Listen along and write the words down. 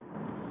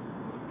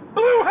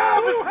Blue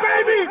Harvest,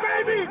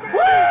 baby!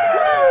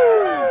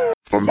 Woo!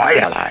 For my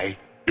ally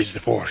is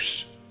the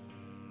Force.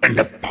 And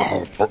a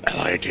powerful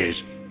ally it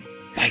is.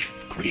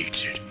 Life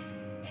creates it,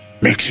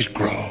 makes it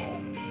grow.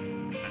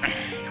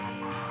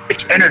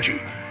 Its energy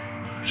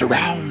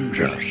surrounds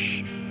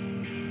us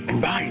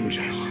and binds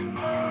us.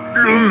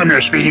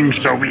 Luminous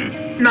beings so we,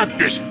 not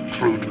this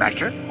crude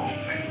matter.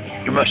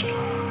 You must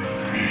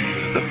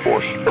feel the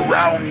Force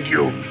around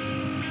you.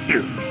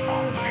 Here,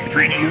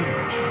 between you,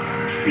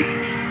 me,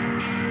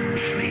 the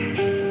tree,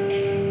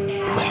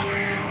 the rock,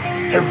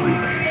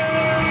 everywhere.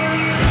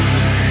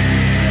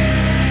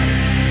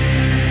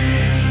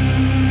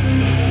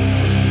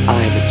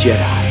 I am a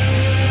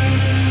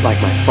Jedi,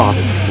 like my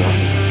father before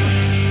me.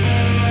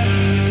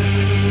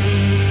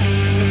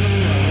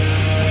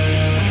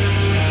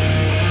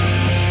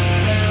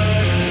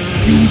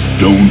 You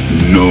don't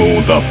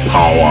know the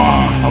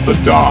power of the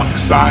dark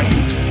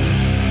side.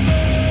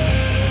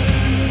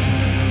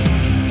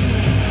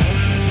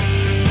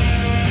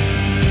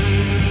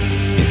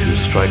 If you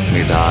strike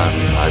me down,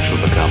 I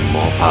shall become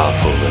more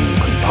powerful than you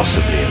can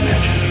possibly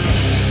imagine.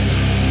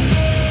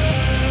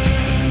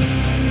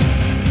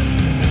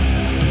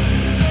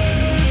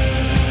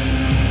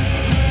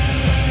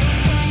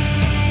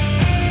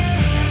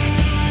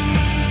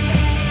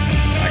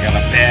 I got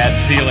a bad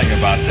feeling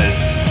about this.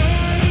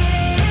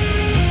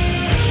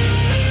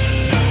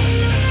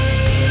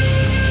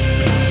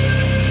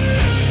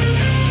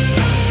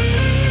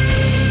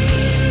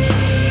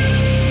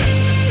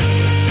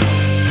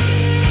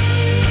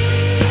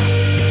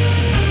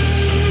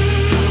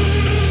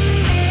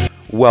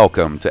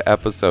 Welcome to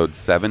episode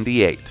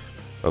 78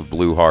 of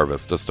Blue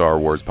Harvest, a Star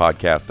Wars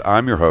podcast.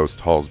 I'm your host,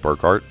 Halls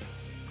Burkhart.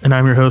 And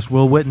I'm your host,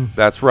 Will Witten.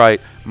 That's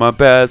right. My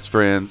best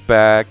friend's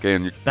back,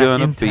 and you're Back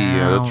gonna in be in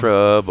town.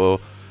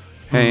 trouble.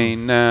 Hey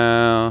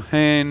now,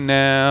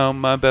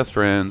 my best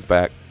friend's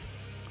back.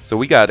 So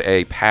we got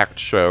a packed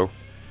show,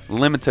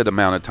 limited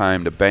amount of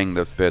time to bang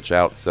this bitch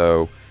out,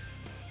 so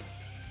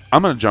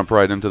I'm going to jump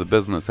right into the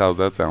business. How's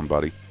that sound,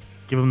 buddy?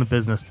 Give them the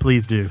business.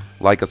 Please do.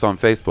 Like us on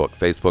Facebook,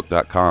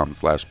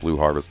 facebook.com/Blue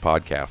Harvest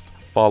Podcast.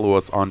 Follow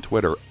us on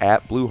Twitter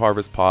at Blue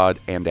Harvest Pod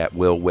and at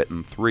Will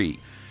Witten 3.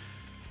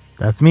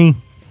 That's me.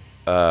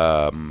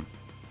 Email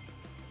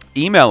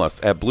us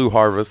at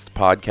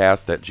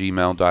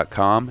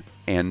blueharvestpodcast@gmail.com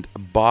and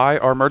buy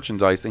our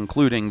merchandise,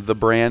 including the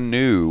brand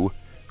new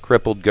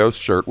Crippled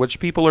Ghost shirt, which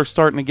people are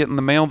starting to get in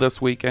the mail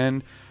this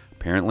weekend.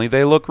 Apparently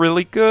they look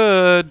really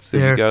good. So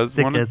They're you guys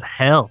sick as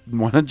hell.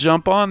 want to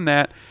jump on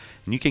that.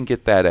 And you can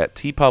get that at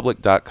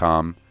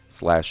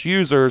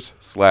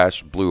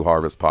tpublic.com/users/Blue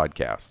Harvest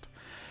Podcast.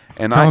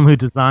 And Tell them who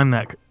designed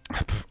that.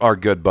 our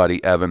good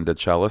buddy Evan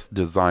DeCellis,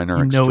 designer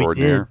You know he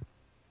extraordinaire. did.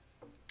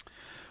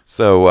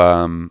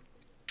 So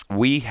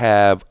we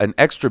have an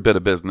extra bit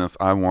of business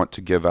I want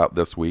to give out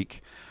this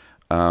week.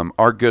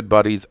 Our good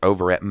buddies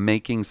over at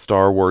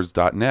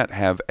MakingStarWars.net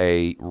have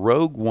a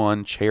Rogue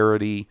One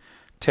charity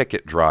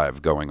ticket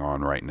drive going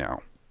on right now.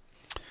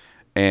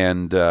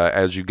 And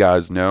as you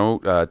guys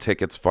know,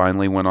 tickets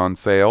finally went on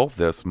sale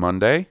this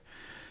Monday.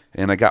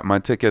 And I got my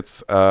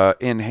tickets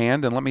in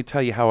hand. And let me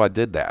tell you how I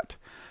did that.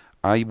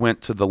 I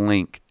went to the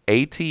link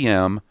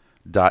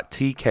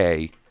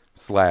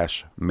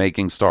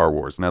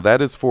atm.tk/MakingStarWars. Now, that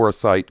is for a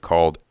site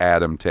called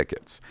Atom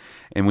Tickets.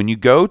 And when you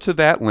go to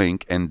that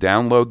link and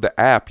download the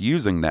app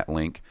using that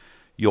link,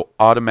 you'll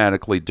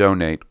automatically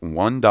donate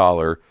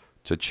 $1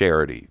 to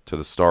charity, to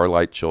the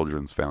Starlight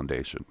Children's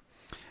Foundation.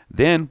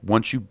 Then,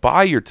 once you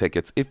buy your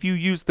tickets, if you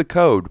use the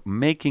code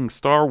Making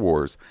Star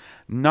Wars,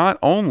 not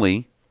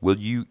only will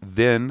you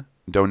then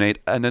donate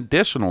an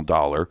additional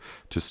 $1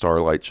 to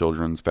Starlight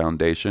Children's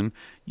Foundation,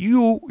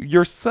 you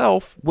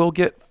yourself will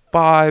get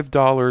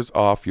 $5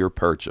 off your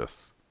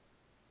purchase.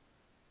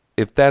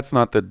 If that's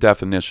not the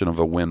definition of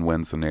a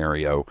win-win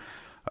scenario,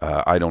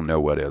 I don't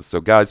know what is.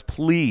 So, guys,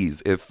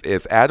 please,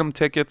 if Atom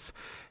Tickets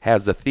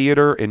has a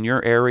theater in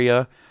your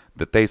area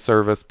that they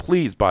service,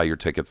 please buy your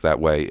tickets that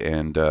way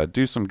and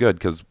do some good,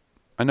 because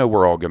I know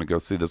we're all going to go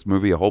see this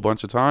movie a whole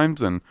bunch of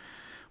times, and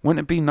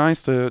wouldn't it be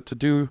nice to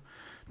do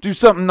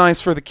something nice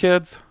for the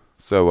kids?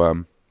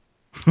 So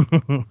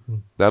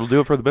that'll do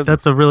it for the business.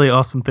 That's a really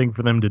awesome thing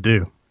for them to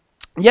do.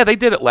 Yeah, they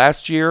did it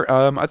last year.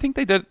 I think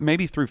they did it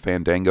maybe through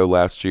Fandango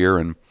last year,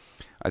 and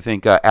I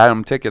think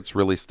Atom Tickets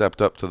really stepped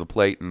up to the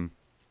plate and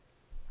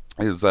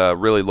is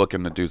really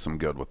looking to do some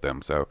good with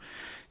them. So,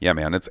 yeah,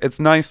 man, it's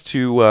nice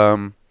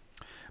to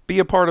be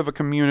a part of a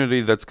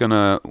community that's going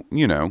to,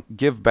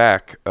 give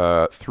back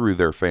through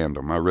their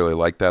fandom. I really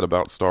like that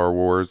about Star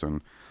Wars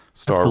and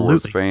Star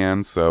Wars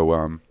fans.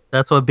 So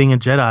that's what being a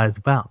Jedi is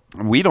about.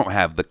 We don't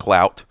have the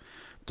clout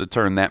to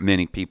turn that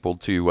many people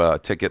to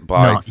ticket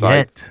buy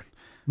sites.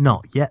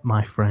 Not yet,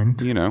 my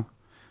friend.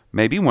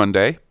 Maybe one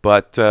day,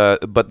 but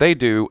they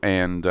do,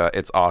 and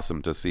it's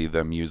awesome to see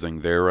them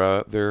using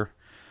their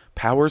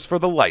powers for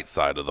the light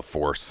side of the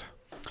Force.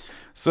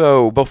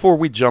 So before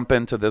we jump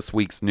into this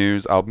week's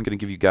news, I'm going to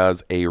give you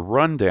guys a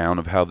rundown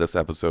of how this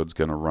episode's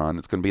going to run.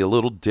 It's going to be a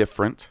little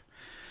different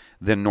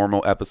than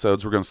normal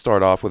episodes. We're going to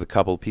start off with a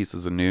couple of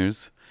pieces of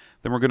news.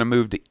 Then we're going to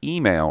move to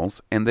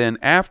emails. And then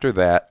after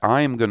that,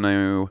 I am going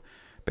to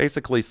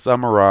basically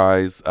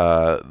summarize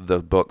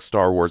the book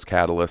Star Wars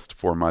Catalyst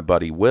for my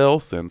buddy Will,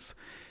 since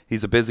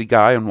he's a busy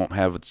guy and won't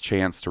have a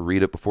chance to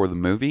read it before the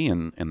movie.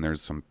 And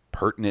there's some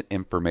pertinent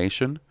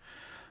information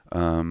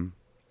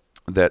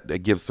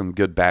that gives some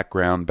good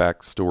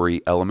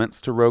backstory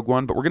elements to Rogue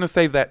One. But we're going to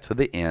save that to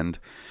the end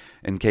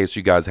in case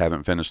you guys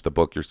haven't finished the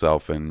book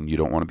yourself and you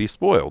don't want to be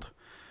spoiled.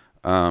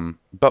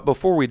 But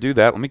before we do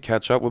that, let me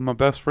catch up with my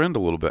best friend a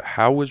little bit.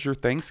 How was your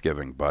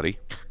Thanksgiving, buddy?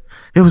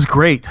 It was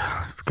great.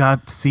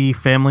 Got to see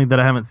family that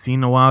I haven't seen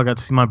in a while. Got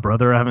to see my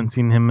brother. I haven't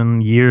seen him in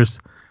years.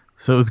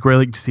 So it was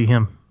great to see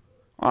him.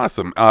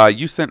 Awesome.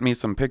 You sent me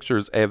some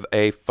pictures of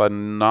a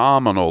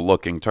phenomenal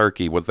looking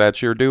turkey. Was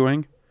that your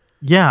doing?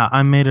 Yeah,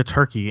 I made a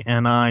turkey,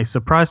 and I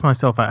surprised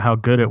myself at how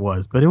good it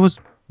was. But it was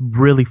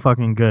really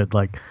fucking good.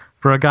 Like,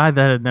 for a guy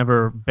that had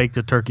never baked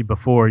a turkey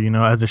before,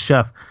 as a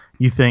chef,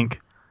 you think,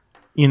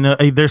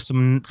 there's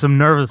some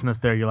nervousness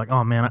there. You're like,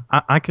 oh man,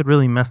 I could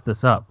really mess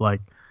this up.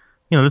 Like,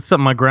 this is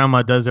something my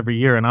grandma does every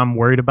year, and I'm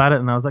worried about it.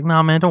 And I was like,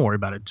 no, man, don't worry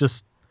about it.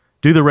 Just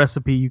do the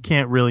recipe. You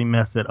can't really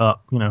mess it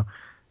up.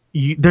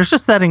 There's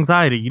just that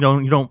anxiety. You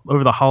don't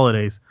over the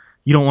holidays.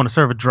 You don't want to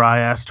serve a dry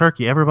ass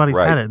turkey. Everybody's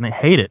had it and they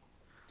hate it.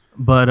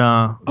 But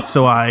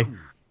so I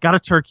got a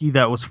turkey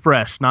that was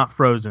fresh, not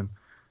frozen.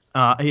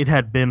 It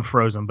had been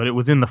frozen, but it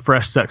was in the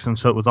fresh section,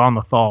 so it was on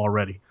the thaw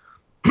already.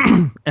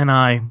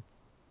 And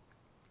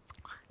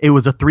it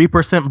was a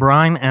 3%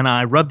 brine, and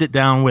I rubbed it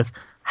down with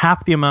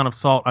half the amount of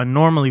salt I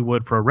normally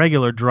would for a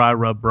regular dry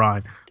rub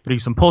brine. But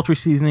use some poultry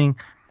seasoning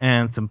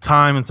and some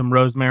thyme and some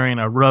rosemary,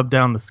 and I rubbed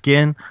down the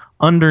skin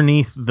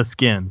underneath the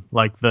skin,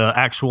 like the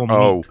actual meat.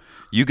 Oh,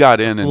 you got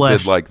in flesh. And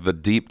did like the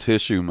deep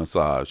tissue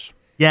massage.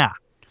 Yeah.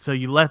 So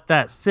you let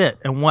that sit,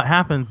 and what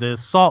happens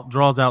is salt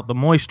draws out the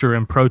moisture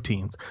in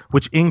proteins,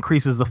 which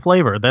increases the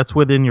flavor. That's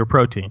within your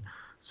protein.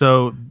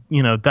 So,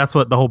 that's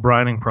what the whole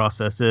brining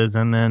process is,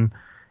 and then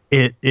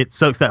it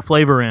soaks that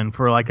flavor in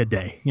for like a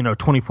day,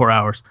 24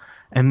 hours.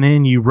 And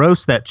then you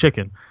roast that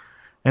chicken.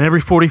 And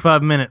every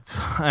 45 minutes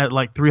at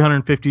like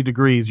 350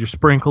 degrees, you're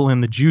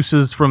sprinkling the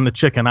juices from the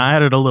chicken. I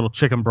added a little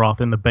chicken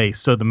broth in the base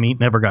so the meat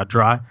never got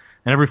dry.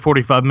 And every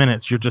 45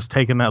 minutes, you're just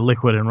taking that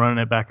liquid and running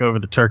it back over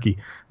the turkey.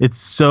 It's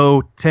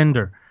so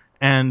tender.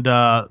 And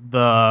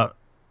I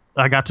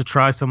got to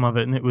try some of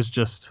it, and it was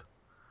just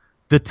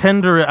the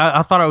tender.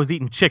 I thought I was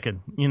eating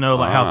chicken,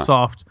 like how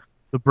soft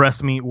the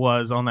breast meat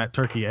was on that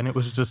turkey. And it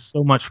was just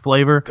so much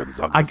flavor.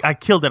 I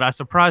killed it. I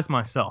surprised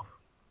myself.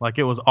 Like,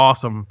 it was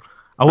awesome.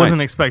 I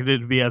wasn't expecting it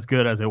to be as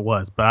good as it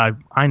was, but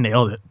I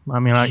nailed it. I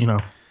mean,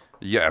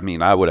 Yeah,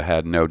 I would have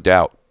had no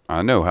doubt.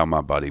 I know how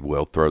my buddy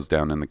Will throws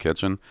down in the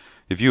kitchen.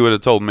 If you would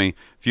have told me,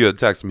 if you had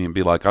texted me and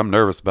be like, I'm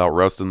nervous about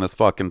roasting this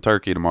fucking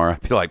turkey tomorrow,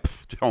 I'd be like,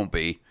 don't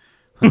be.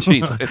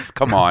 Jesus,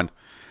 come on.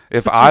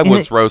 If I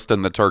was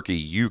roasting the turkey,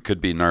 you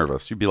could be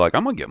nervous. You'd be like,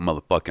 I'm going to get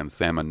motherfucking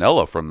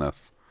salmonella from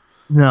this.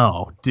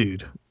 No,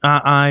 dude.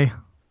 I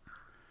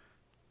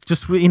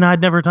just,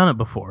 I'd never done it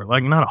before.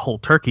 Like, not a whole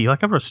turkey.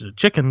 Like, I've roasted a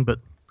chicken, but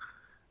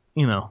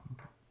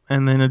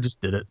and then I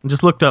just did it. And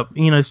just looked up,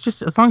 it's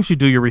just, as long as you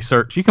do your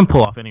research, you can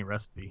pull off any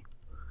recipe.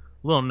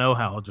 A little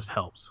know-how just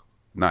helps.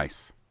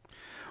 Nice.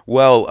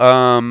 Well,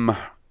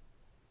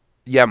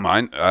 yeah,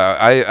 mine.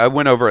 I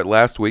went over it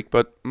last week,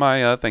 but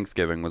my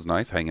Thanksgiving was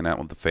nice, hanging out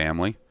with the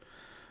family.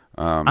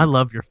 I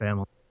love your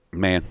family.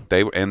 Man,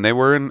 they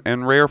were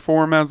in rare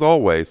form as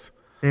always.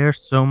 They're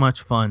so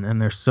much fun,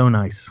 and they're so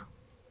nice.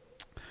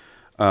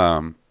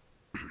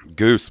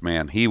 Goose,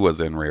 man, he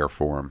was in rare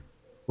form.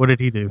 What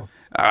did he do?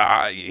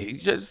 He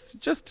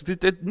just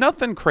did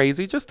nothing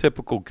crazy, just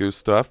typical Goose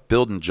stuff.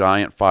 Building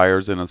giant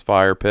fires in his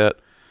fire pit,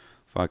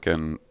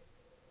 fucking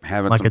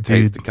having like some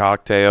tasty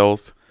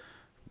cocktails,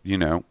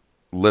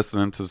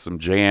 listening to some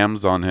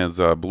jams on his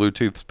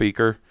Bluetooth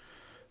speaker.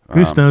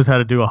 Goose knows how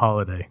to do a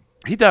holiday.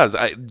 He does.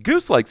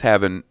 Goose likes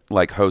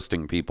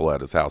hosting people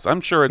at his house.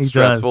 I'm sure it's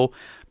stressful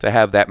to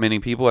have that many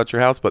people at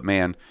your house, but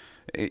man,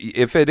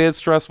 if it is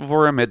stressful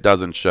for him, it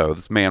doesn't show.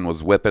 This man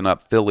was whipping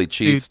up Philly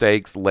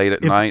cheesesteaks late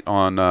at night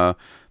on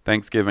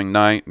Thanksgiving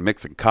night,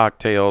 mixing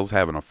cocktails,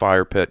 having a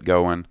fire pit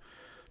going.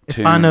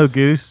 If I know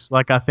Goose,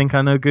 like I think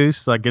I know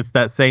Goose, like it's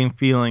that same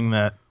feeling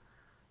that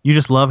you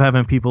just love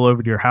having people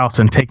over to your house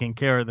and taking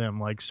care of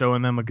them, like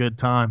showing them a good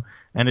time.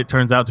 And it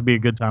turns out to be a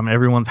good time.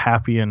 Everyone's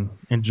happy and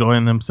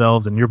enjoying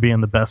themselves, and you're being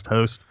the best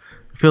host.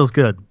 It feels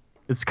good.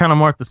 It's kind of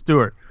Martha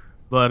Stewart,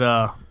 but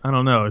I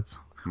don't know. It's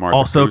Martha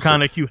also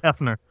kind of Hugh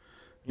Hefner.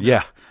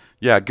 Yeah.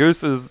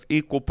 Goose is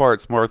equal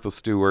parts Martha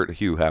Stewart,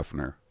 Hugh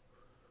Hefner.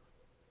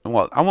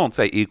 Well, I won't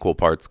say equal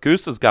parts.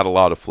 Goose has got a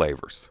lot of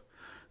flavors.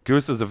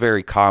 Goose is a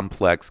very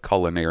complex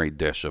culinary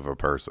dish of a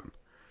person.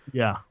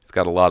 Yeah. It's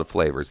got a lot of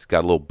flavors. It's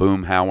got a little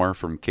Boomhauer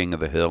from King of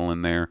the Hill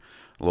in there,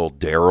 a little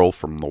Daryl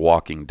from The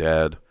Walking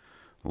Dead,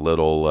 a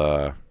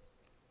little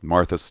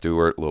Martha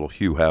Stewart, a little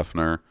Hugh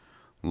Hefner,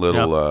 a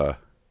little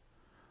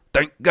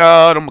thank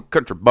God I'm a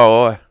country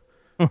boy.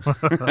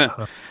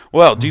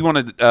 Well, do you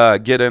want to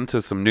get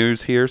into some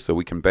news here so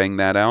we can bang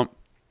that out?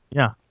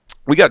 Yeah.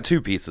 We got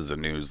two pieces of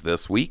news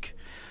this week.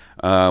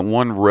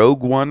 one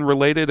Rogue One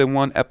related and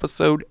one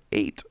Episode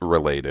 8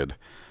 related.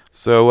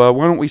 So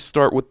why don't we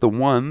start with the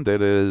one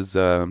that is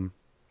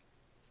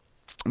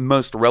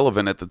most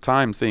relevant at the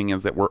time, seeing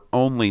as that we're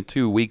only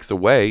 2 weeks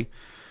away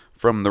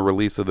from the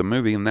release of the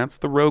movie, and that's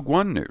the Rogue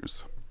One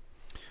news.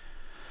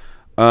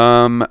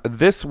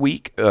 This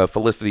week,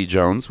 Felicity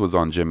Jones was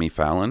on Jimmy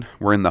Fallon.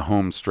 We're in the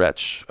home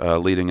stretch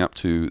leading up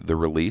to the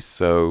release,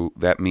 so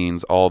that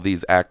means all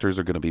these actors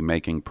are going to be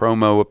making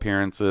promo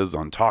appearances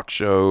on talk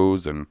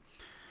shows, and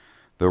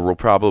there will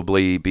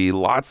probably be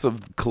lots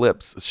of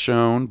clips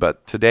shown.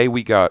 But today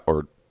we got,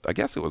 or I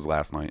guess it was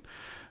last night,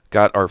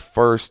 got our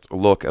first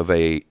look of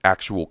a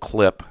actual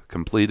clip,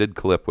 completed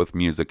clip with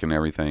music and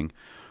everything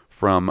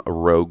from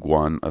Rogue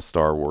One, a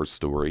Star Wars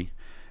story.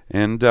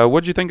 And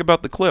what'd you think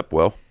about the clip,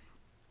 Will?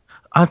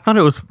 I thought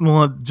it was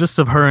just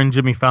of her and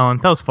Jimmy Fallon.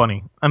 That was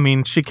funny. I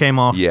mean, she came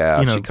off, she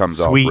comes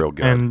off sweet real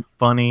good and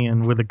funny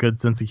and with a good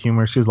sense of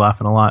humor. She was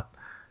laughing a lot.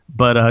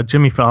 But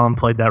Jimmy Fallon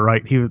played that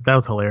right. That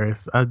was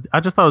hilarious.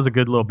 I just thought it was a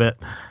good little bit.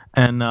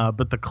 And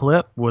but the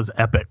clip was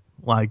epic,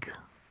 like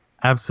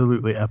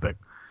absolutely epic.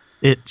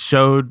 It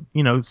showed,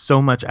 so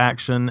much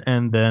action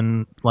and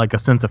then like a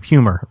sense of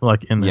humor,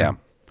 like in there.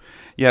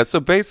 Yeah, so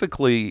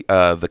basically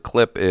the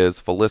clip is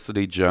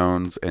Felicity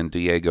Jones and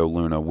Diego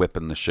Luna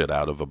whipping the shit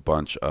out of a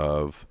bunch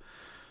of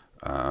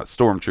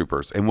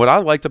stormtroopers. And what I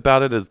liked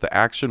about it is the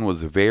action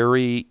was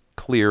very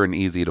clear and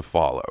easy to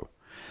follow.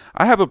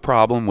 I have a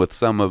problem with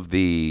some of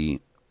the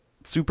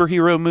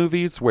superhero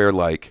movies where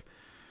like,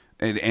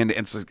 and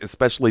it's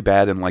especially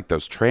bad in like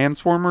those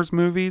Transformers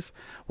movies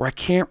where I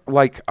can't,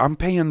 like, I'm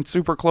paying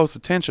super close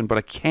attention, but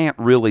I can't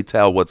really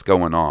tell what's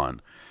going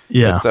on.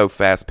 Yeah. It's so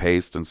fast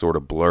paced and sort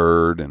of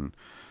blurred and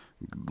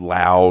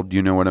loud,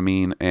 you know what I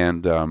mean?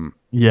 And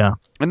yeah.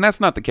 And that's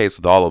not the case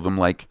with all of them.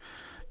 Like,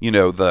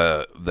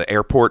 the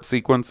airport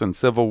sequence in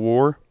Civil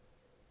War.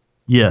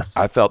 Yes.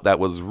 I felt that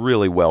was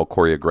really well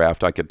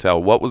choreographed. I could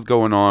tell what was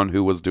going on,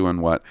 who was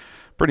doing what,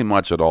 pretty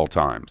much at all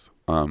times.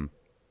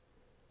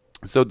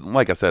 So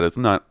like I said, it's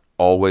not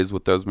always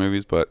with those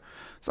movies, but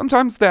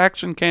sometimes the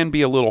action can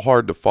be a little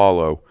hard to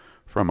follow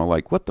from a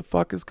like, what the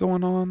fuck is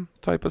going on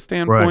type of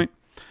standpoint.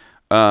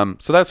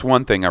 Right. So that's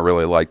one thing I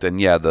really liked.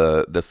 And yeah,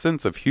 the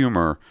sense of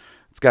humor,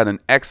 it's got an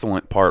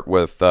excellent part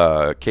with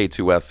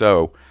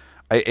K2SO.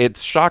 It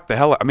shocked the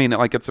hell out. I mean,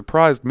 like, it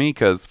surprised me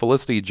because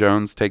Felicity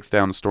Jones takes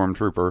down a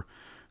stormtrooper,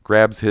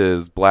 grabs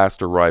his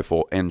blaster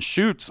rifle, and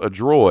shoots a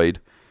droid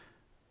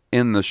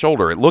in the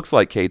shoulder. It looks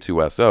like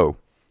K2SO.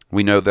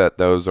 We know that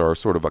those are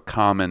sort of a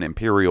common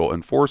Imperial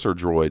Enforcer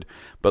droid,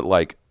 but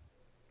like,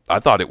 I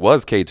thought it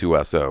was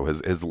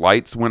K2SO. His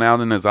lights went out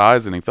in his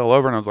eyes and he fell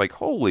over, and I was like,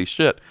 holy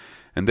shit.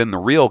 And then the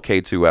real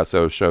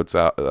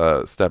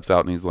K2SO steps out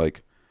and he's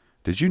like,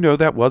 did you know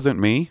that wasn't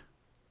me?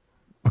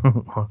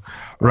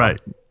 Right.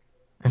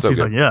 And so she's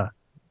good. Like, yeah.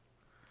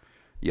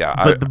 Yeah.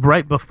 But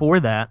right before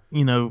that,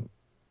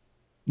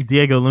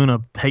 Diego Luna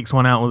takes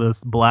one out with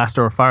his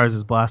blaster or fires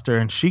his blaster,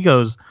 and she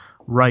goes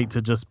right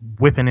to just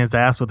whipping his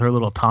ass with her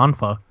little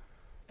tonfa,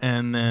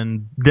 and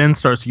then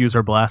starts to use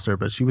her blaster,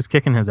 but she was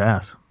kicking his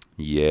ass.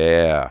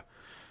 Yeah.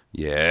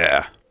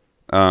 It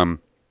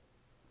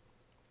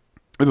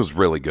was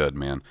really good,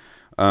 man.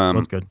 It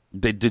was good.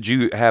 Did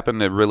you happen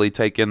to really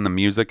take in the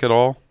music at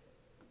all?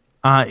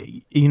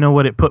 You know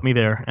what? It put me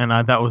there, and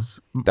that's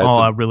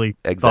all I really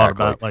thought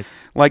about.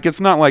 Like it's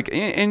not like,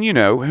 and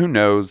who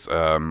knows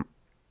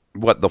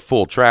what the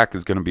full track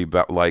is going to be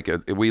about. Like,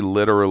 we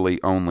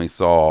literally only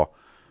saw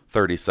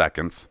 30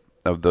 seconds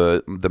of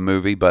the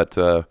movie, but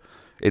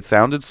it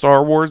sounded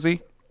Star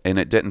Warsy, and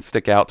it didn't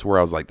stick out to where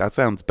I was like, that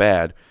sounds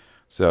bad.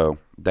 So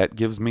that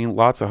gives me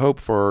lots of hope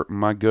for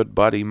my good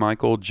buddy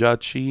Michael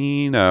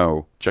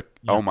Giacchino.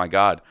 Oh my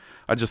God,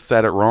 I just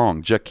said it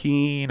wrong.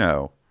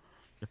 Giacchino.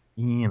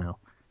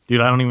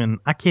 Dude,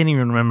 I can't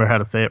even remember how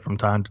to say it from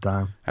time to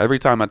time. Every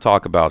time I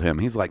talk about him,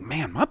 he's like,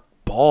 man, my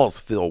balls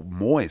feel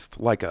moist,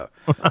 like a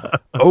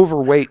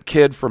overweight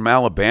kid from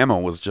Alabama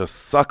was just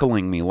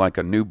suckling me like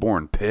a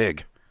newborn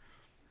pig.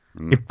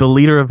 If the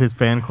leader of his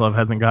fan club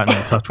hasn't gotten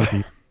in touch with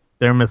you,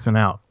 they're missing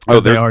out.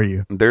 They are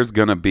you. There's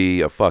gonna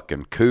be a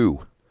fucking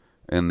coup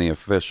in the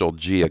official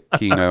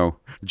Giacchino.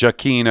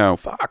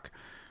 Fuck,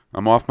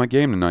 I'm off my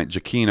game tonight.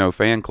 Giacchino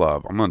fan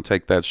club. I'm gonna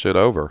take that shit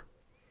over.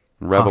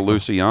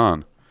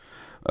 Revolution.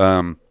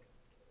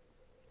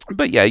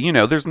 But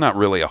yeah, there's not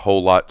really a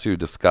whole lot to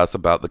discuss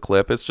about the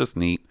clip. It's just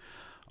neat.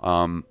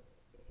 I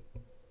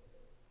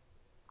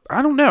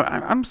don't know.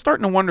 I'm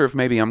starting to wonder if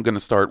maybe I'm going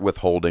to start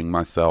withholding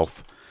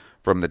myself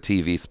from the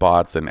TV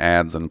spots and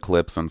ads and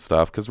clips and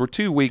stuff, because we're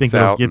 2 weeks think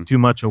out. Think it'll give too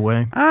much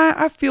away?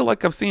 I feel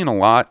like I've seen a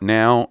lot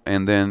now,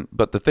 and then,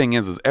 but the thing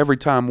is every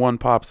time one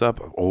pops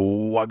up,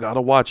 I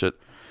gotta watch it.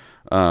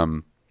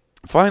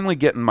 Finally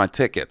getting my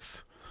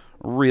tickets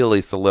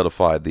really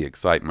solidified the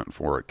excitement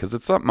for it, because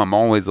it's something I'm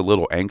always a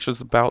little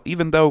anxious about,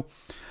 even though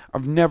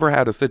I've never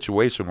had a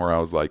situation where I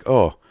was like,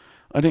 oh,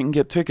 I didn't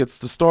get tickets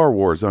to Star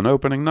Wars on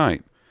opening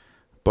night.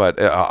 But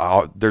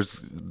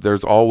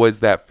there's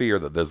always that fear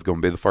that this is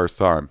going to be the first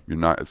time.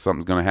 If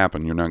something's going to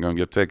happen, you're not going to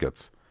get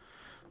tickets.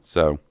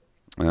 So,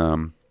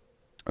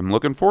 I'm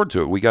looking forward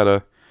to it. We got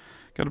a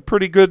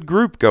pretty good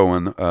group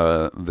going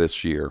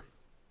this year.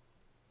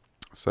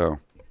 So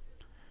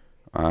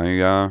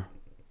I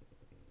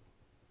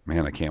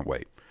can't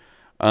wait.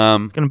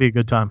 It's going to be a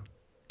good time.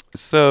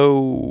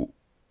 So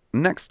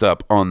next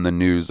up on the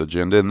news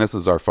agenda, and this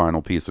is our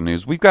final piece of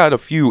news. We've got a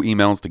few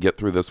emails to get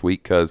through this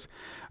week because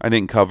I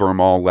didn't cover them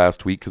all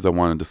last week because I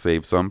wanted to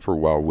save some for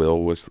when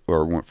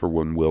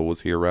Will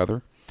was here,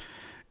 rather.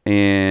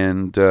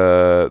 And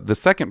the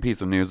second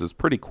piece of news is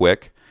pretty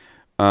quick.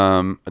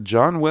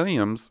 John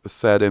Williams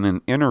said in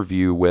an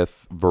interview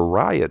with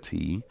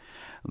Variety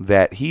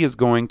that he is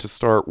going to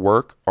start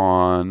work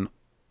on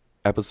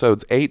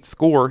episodes 8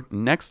 score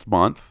next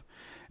month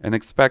and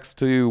expects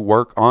to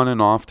work on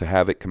and off to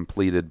have it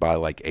completed by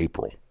like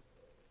April.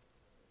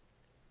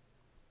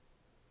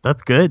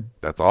 That's good.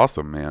 That's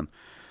awesome, man.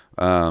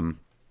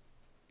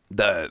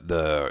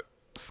 The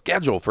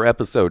schedule for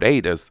episode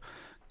 8 is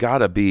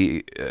gotta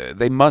be,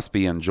 they must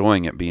be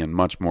enjoying it being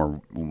much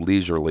more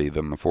leisurely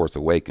than The Force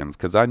Awakens,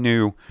 because I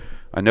know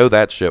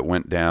that shit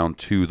went down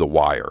to the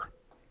wire,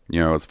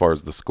 as far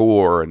as the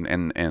score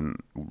and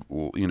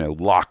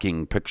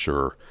locking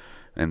picture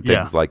and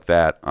things like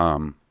that.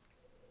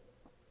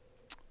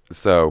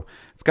 So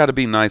it's got to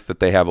be nice that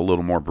they have a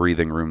little more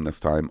breathing room this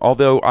time,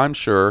 although I'm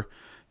sure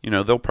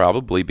there'll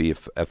probably be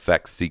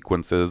effect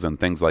sequences and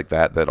things like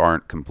that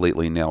aren't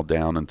completely nailed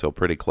down until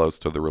pretty close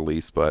to the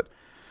release, but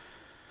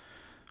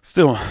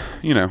still,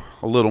 a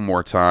little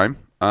more time.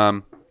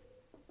 But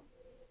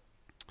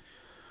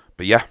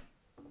yeah,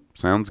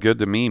 sounds good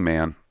to me,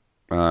 man.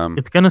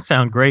 It's going to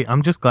sound great.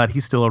 I'm just glad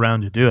he's still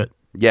around to do it.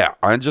 Yeah,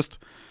 I'm just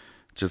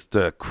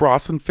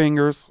crossing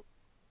fingers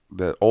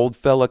that old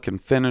fella can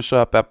finish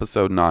up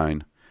episode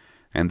 9.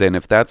 And then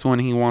if that's when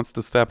he wants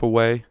to step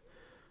away,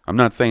 I'm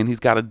not saying he's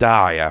got to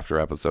die after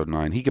episode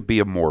 9. He could be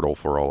immortal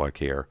for all I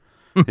care.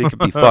 He could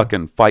be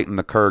fucking fighting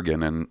the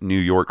Kurgan in New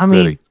York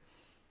City. Mean,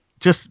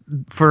 just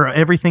for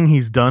everything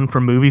he's done for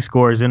movie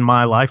scores in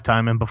my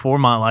lifetime and before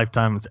my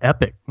lifetime is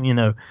epic.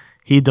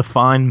 He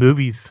defined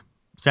movies,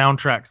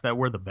 soundtracks that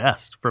were the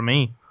best for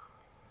me.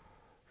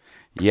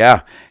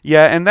 Yeah,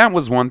 and that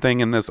was one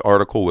thing in this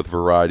article with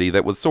Variety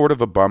that was sort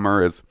of a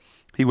bummer, is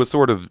he was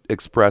sort of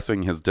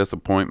expressing his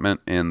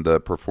disappointment in the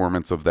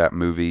performance of that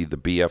movie, the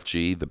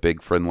BFG, The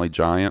Big Friendly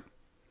Giant.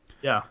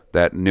 Yeah.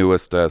 That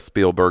newest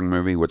Spielberg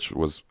movie, which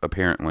was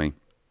apparently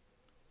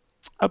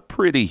a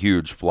pretty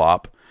huge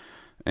flop.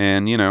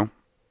 And,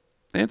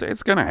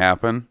 it's going to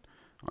happen.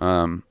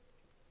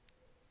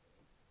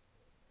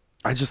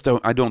 I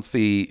don't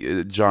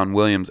see John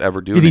Williams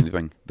ever doing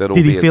anything. Did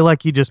he feel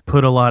like he just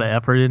put a lot of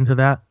effort into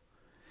that?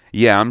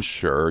 Yeah, I'm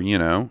sure,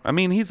 I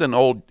mean, he's an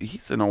old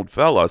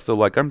fella, so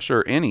like I'm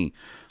sure any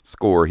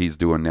score he's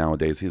doing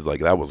nowadays, he's like,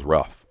 that was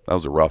rough. That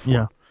was a rough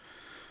one.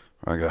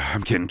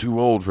 I'm getting too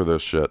old for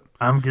this shit.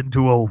 I'm getting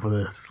too old for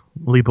this.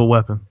 Lethal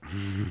Weapon.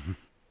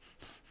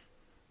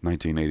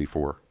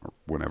 1984 or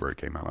whenever it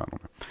came out, I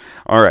don't know.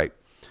 All right.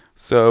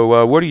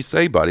 So what do you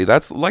say, buddy?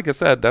 That's, like I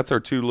said, that's our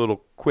 2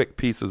 little quick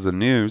pieces of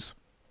news.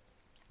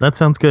 That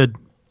sounds good.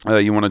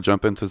 You want to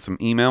jump into some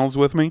emails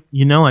with me?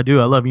 I do.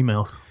 I love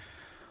emails.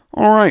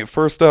 All right.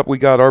 First up, we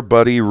got our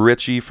buddy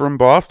Richie from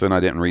Boston.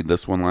 I didn't read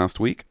this one last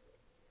week.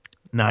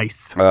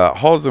 Nice.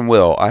 Halls and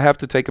Will, I have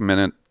to take a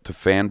minute to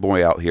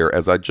fanboy out here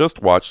as I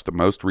just watched the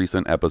most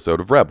recent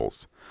episode of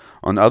Rebels.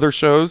 On other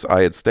shows,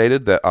 I had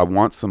stated that I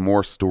want some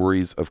more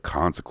stories of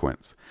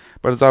consequence.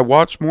 But as I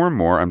watch more and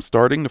more, I'm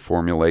starting to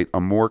formulate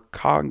a more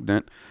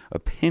cognate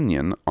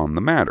opinion on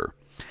the matter.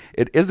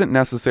 It isn't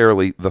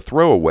necessarily the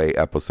throwaway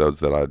episodes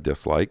that I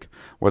dislike.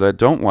 What I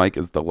don't like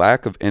is the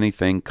lack of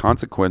anything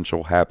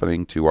consequential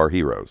happening to our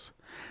heroes.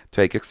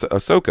 Take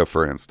Ahsoka,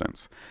 for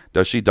instance.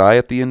 Does she die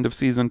at the end of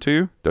Season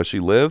 2? Does she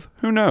live?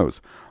 Who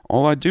knows?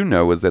 All I do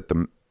know is that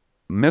the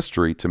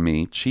mystery, to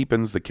me,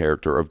 cheapens the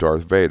character of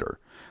Darth Vader.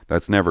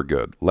 That's never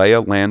good.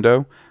 Leia,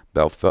 Lando,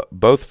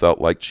 both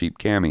felt like cheap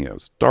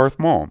cameos. Darth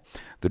Maul.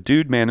 The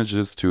dude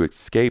manages to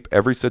escape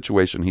every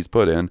situation he's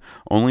put in,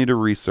 only to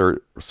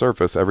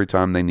resurface every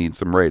time they need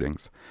some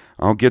ratings.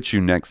 I'll get you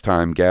next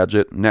time,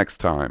 Gadget. Next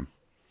time.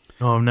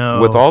 Oh,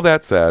 no. With all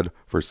that said,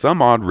 for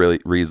some odd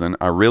reason,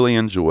 I really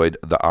enjoyed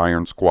the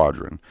Iron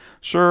Squadron.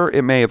 Sure,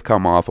 it may have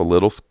come off a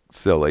little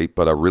silly,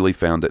 but I really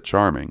found it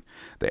charming.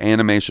 The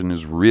animation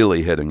is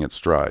really hitting its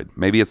stride.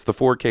 Maybe it's the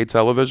 4K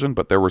television,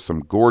 but there were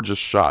some gorgeous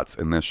shots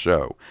in this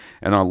show.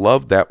 And I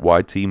loved that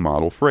YT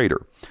model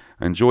freighter.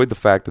 I enjoyed the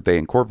fact that they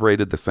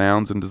incorporated the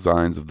sounds and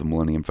designs of the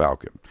Millennium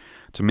Falcon.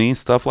 To me,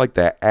 stuff like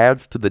that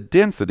adds to the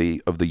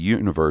density of the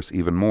universe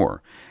even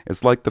more.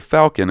 It's like the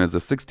Falcon is a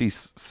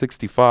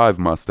 65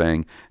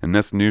 Mustang, and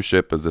this new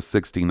ship is a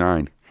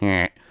 69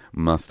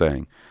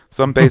 Mustang.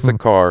 Same basic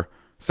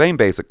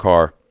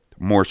car,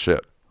 more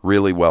shit.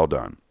 Really well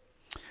done.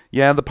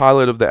 Yeah, the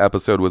pilot of the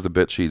episode was a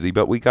bit cheesy,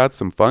 but we got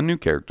some fun new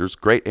characters,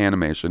 great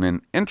animation,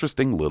 an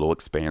interesting little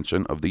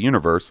expansion of the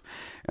universe,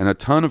 and a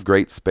ton of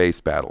great space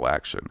battle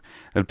action.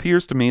 It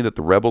appears to me that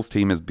the Rebels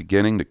team is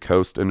beginning to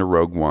coast into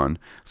Rogue One,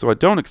 so I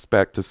don't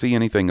expect to see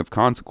anything of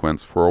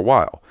consequence for a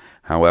while.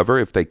 However,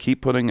 if they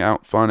keep putting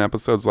out fun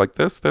episodes like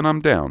this, then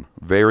I'm down.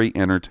 Very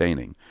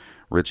entertaining.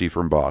 Richie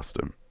from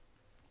Boston.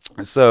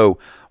 So,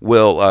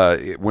 Will,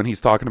 when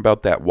he's talking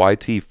about that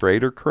YT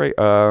freighter crate,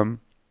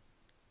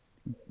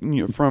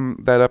 from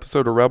that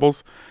episode of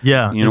Rebels.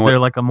 Yeah. Is there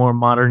like a more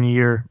modern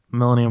year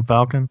Millennium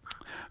Falcon?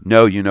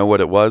 No, you know what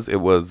it was?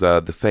 It was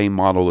the same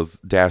model as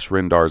Dash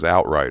Rendar's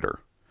Outrider.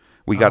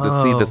 We got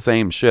to see the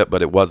same ship,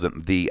 but it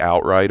wasn't the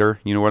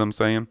Outrider. You know what I'm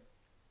saying?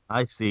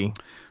 I see.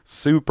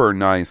 Super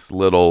nice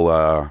little,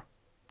 I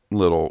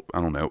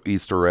don't know,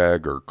 Easter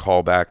egg or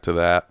callback to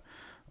that.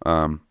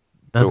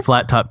 That's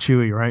Flat Top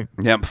Chewie, right?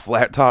 Yep,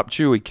 Flat Top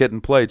Chewie, Kid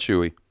and Play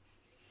Chewie.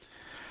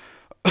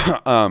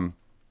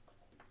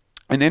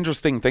 An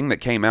interesting thing that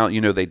came out,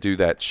 they do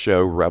that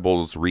show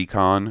Rebels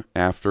Recon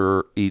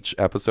after each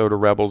episode of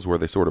Rebels where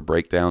they sort of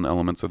break down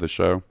elements of the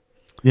show.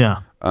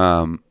 Yeah.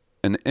 An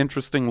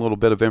interesting little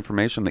bit of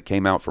information that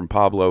came out from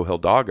Pablo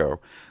Hidalgo.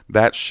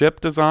 That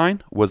ship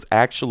design was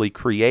actually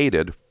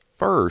created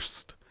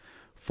first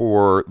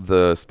for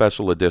the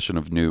special edition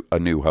of A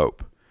New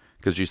Hope.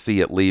 Because you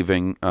see it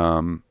leaving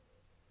Mos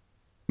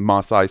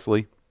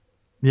Eisley.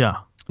 Yeah.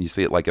 You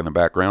see it like in the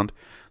background.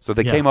 So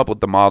they came up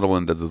with the model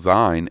and the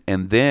design,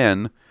 and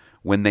then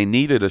when they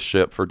needed a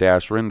ship for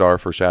Dash Rendar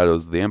for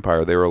Shadows of the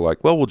Empire, they were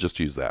like, well, we'll just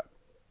use that.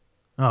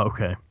 Oh,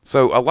 okay.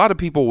 So a lot of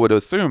people would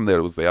assume that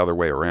it was the other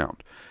way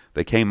around.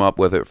 They came up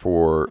with it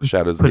for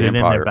Shadows of the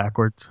Empire. Put it in there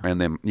backwards.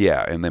 And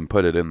then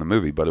put it in the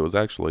movie, but it was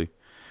actually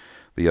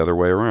the other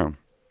way around.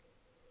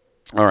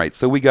 All right,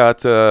 so we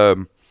got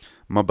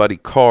my buddy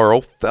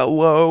Carl,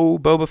 fellow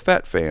Boba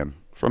Fett fan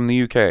from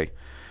the UK,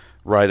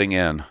 writing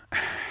in.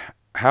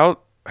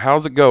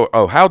 How's it go?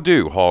 Oh, how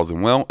do, Halls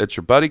and Will? It's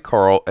your buddy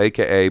Carl,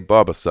 a.k.a.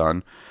 Bubba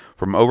Son,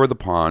 from over the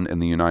pond in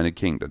the United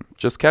Kingdom.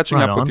 Just catching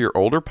up with your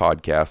older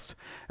podcasts,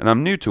 and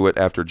I'm new to it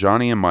after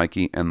Johnny and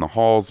Mikey and the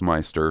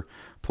Hallsmeister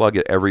plug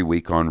it every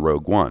week on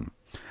Rogue One.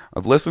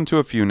 I've listened to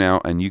a few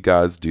now, and you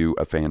guys do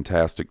a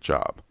fantastic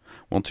job.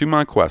 Well, to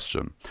my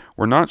question,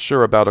 we're not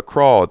sure about a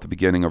crawl at the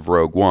beginning of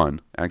Rogue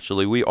One.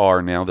 Actually, we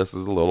are now. This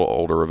is a little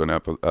older of an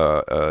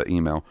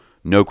email.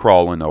 No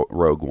crawl in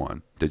Rogue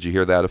One. Did you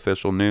hear that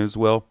official news,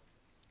 Will?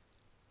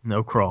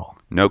 No crawl.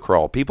 No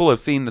crawl. People have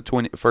seen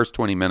the first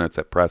 20 minutes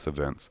at press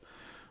events.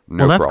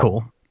 No that's crawl.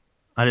 Cool.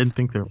 I didn't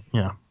think there.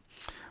 Yeah.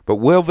 But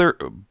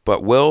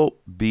will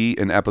be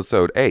in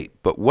episode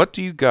 8. But what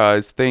do you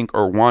guys think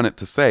or want it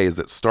to say as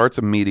it starts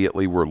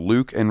immediately where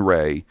Luke and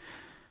Rey,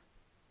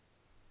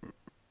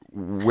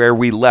 where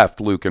we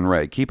left Luke and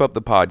Rey? Keep up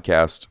the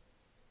podcast.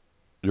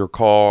 Your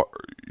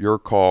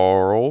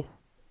Carl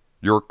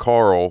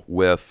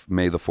with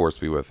May the Force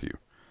be with you.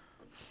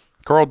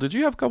 Carl, did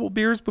you have a couple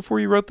beers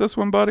before you wrote this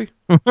one, buddy?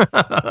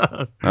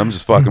 I'm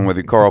just fucking with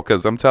you, Carl,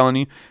 because I'm telling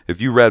you,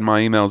 if you read my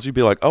emails, you'd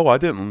be like, oh, I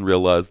didn't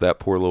realize that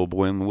poor little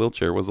boy in the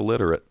wheelchair was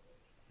illiterate.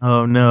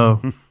 Oh,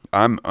 no.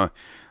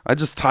 I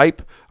just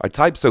type. I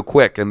type so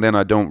quick, and then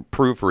I don't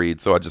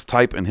proofread, so I just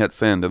type and hit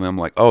send, and then I'm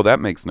like, oh, that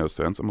makes no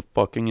sense. I'm a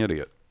fucking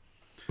idiot.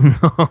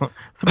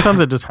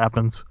 Sometimes it just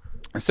happens.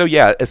 So,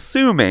 yeah,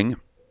 assuming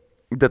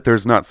that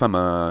there's not some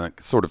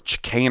sort of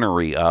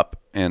chicanery up,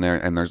 and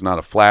there's not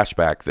a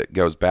flashback that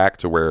goes back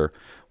to where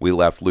we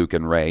left Luke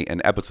and Rey.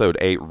 And episode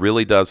 8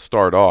 really does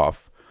start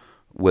off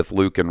with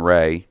Luke and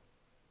Rey,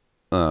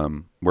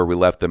 where we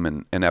left them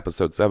in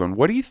episode 7.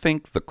 What do you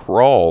think the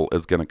crawl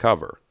is going to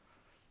cover?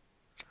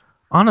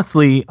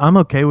 Honestly, I'm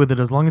okay with it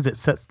as long as it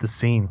sets the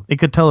scene. It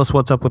could tell us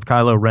what's up with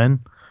Kylo Ren,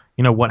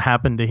 what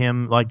happened to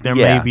him. Like there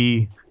may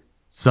be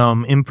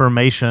some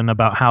information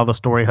about how the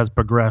story has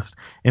progressed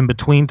in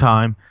between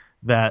time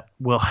that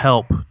will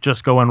help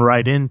just going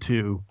right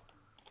into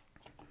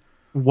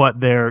what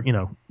they're,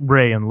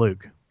 Rey and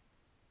Luke.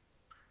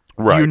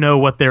 Right. You know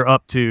what they're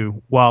up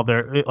to while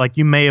they're, like,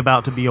 you may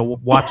about to be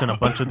watching a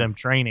bunch of them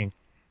training,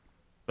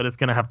 but it's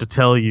going to have to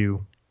tell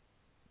you,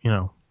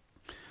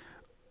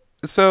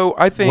 So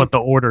I think what the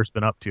Order's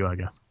been up to, I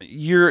guess.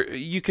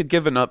 You could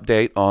give an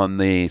update on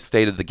the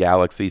state of the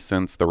galaxy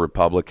since the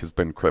Republic has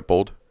been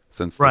crippled,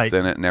 since the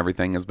Senate and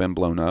everything has been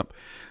blown up.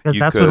 Because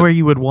that's where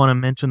you would want to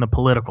mention the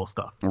political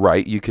stuff.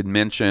 Right. You could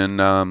mention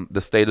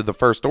the state of the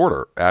First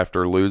Order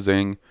after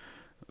losing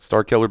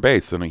Starkiller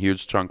Base and a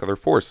huge chunk of their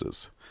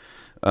forces.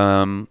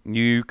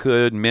 You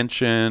could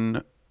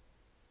mention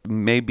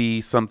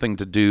maybe something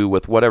to do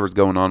with whatever's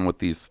going on with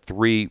these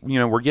 3.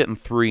 We're getting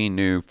 3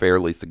 new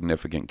fairly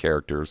significant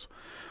characters.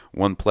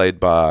 One played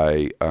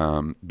by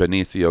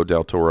Benicio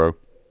del Toro,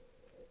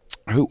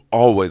 who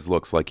always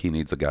looks like he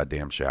needs a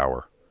goddamn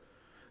shower.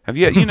 Have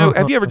you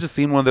ever just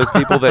seen one of those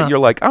people that you're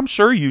like, I'm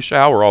sure you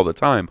shower all the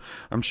time.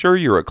 I'm sure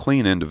you're a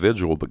clean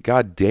individual, but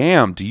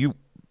goddamn, do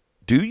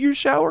you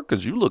shower?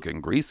 Because you're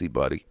looking greasy,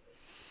 buddy.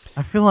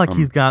 I feel like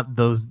he's got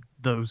those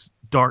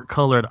dark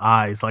colored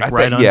eyes, like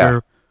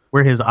under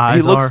where his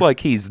eyes He looks are, like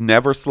he's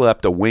never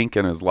slept a wink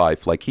in his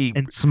life. Like he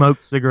and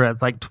smokes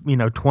cigarettes like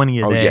 20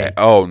 a oh day. yeah,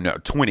 oh no,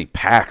 20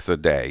 packs a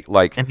day.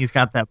 Like And he's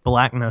got that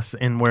blackness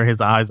in where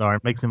his eyes are.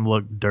 It makes him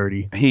look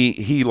dirty.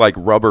 he like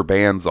rubber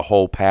bands the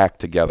whole pack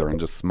together and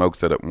just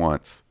smokes it at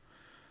once.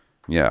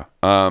 Yeah.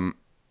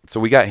 So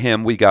we got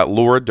him. We got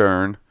Laura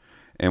Dern,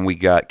 and we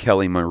got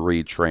Kelly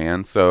Marie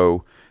Tran.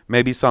 So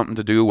maybe something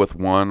to do with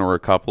one or a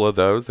couple of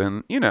those.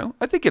 And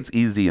I think it's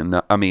easy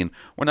enough. I mean,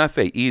 when I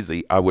say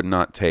easy, I would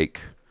not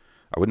take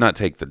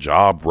the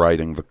job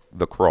writing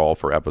the crawl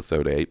for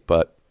episode 8.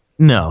 But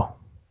No.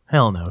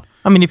 Hell no.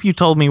 I mean, if you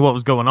told me what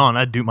was going on,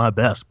 I'd do my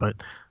best. But,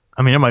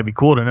 I mean, it might be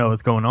cool to know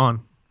what's going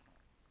on.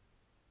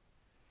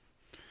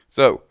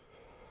 so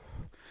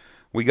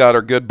we got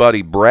our good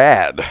buddy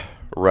Brad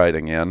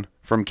writing in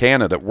from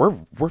Canada.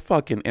 We're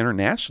fucking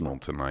international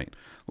tonight.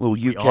 A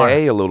little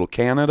UK, a little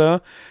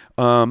Canada.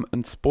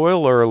 And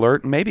spoiler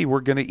alert, maybe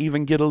we're going to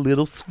even get a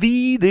little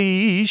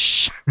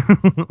Swedish.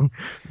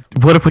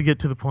 What if we get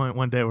to the point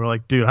one day where we're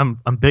like, dude, I'm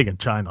big in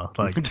China.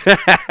 Like,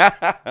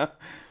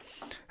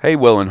 Hey,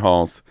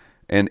 Willenhalls,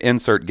 and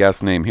insert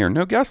guest name here.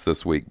 No guest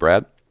this week,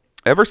 Brad.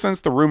 Ever since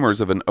the rumors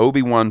of an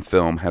Obi-Wan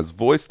film has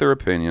voiced their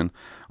opinion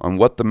on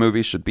what the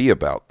movie should be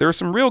about, there are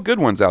some real good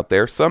ones out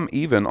there, some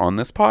even on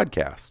this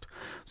podcast.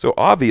 So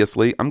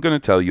obviously, I'm going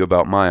to tell you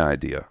about my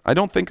idea. I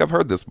don't think I've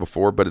heard this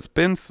before, but if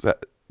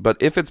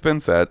it's been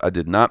said, I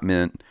did not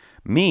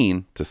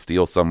mean to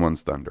steal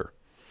someone's thunder.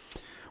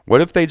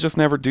 What if they just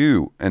never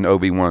do an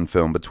Obi-Wan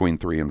film between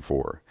 3 and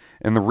 4?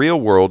 In the real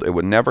world, it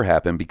would never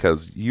happen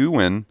because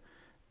Ewan's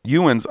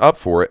up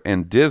for it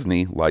and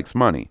Disney likes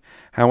money.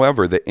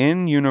 However, the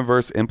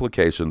in-universe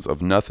implications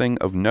of nothing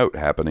of note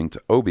happening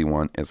to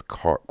Obi-Wan is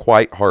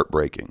quite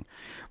heartbreaking.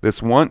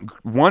 This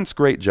once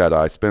great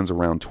Jedi spends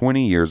around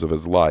 20 years of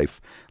his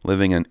life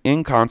living an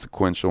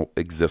inconsequential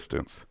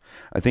existence.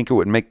 I think it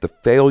would make the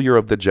failure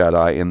of the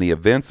Jedi and the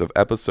events of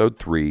Episode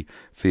 3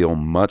 feel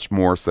much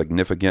more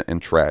significant and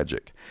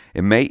tragic.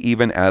 It may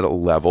even add a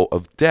level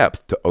of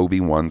depth to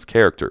Obi-Wan's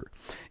character.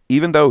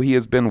 Even though he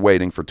has been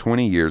waiting for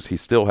 20 years, he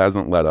still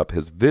hasn't let up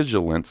his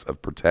vigilance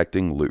of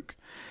protecting Luke.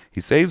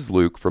 He saves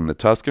Luke from the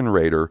Tusken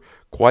Raider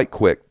quite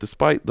quick,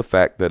 despite the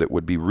fact that it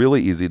would be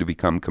really easy to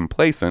become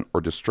complacent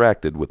or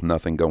distracted with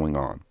nothing going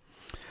on.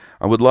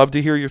 I would love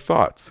to hear your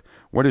thoughts.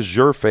 What is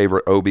your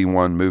favorite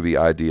Obi-Wan movie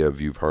idea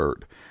you've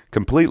heard?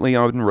 Completely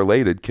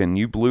unrelated, can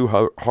you Blue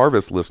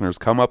Harvest listeners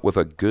come up with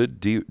a good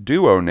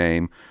duo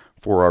name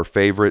for our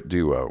favorite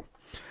duo?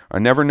 I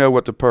never know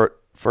what to put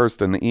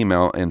first in the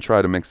email and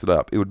try to mix it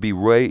up. It would be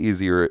way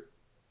easier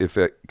if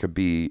it could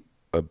be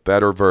a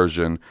better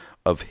version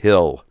of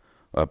Hill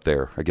up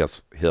there. I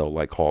guess Hill,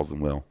 like Halls and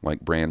Will,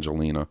 like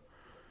Brangelina.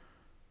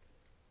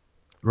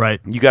 right.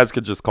 You guys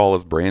could just call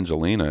us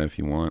Brangelina if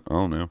you want. I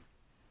don't know.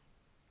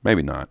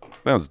 Maybe not.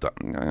 That was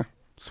dumb.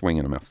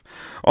 Swinging a miss.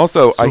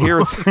 Also, I hear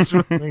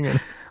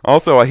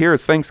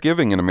it's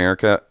Thanksgiving in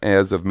America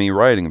as of me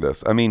writing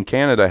this. I mean,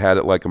 Canada had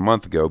it like a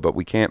month ago, but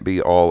we can't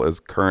be all as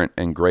current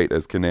and great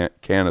as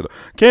Canada.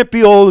 Can't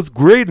be all as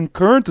great and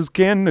current as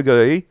Canada,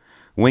 eh?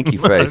 Winky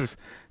face.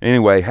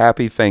 Anyway,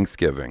 happy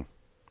Thanksgiving.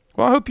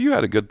 Well, I hope you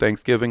had a good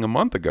Thanksgiving a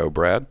month ago,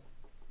 Brad.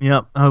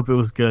 Yep, I hope it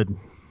was good.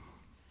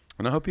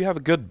 And I hope you have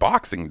a good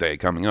Boxing Day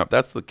coming up.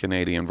 That's the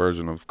Canadian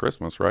version of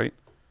Christmas, right?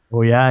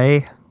 Oh, yeah,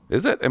 eh?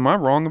 Is it? Am I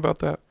wrong about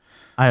that?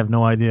 I have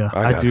no idea.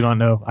 I do not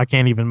know. I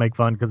can't even make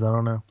fun because I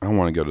don't know. I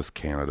want to go to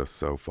Canada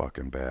so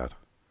fucking bad.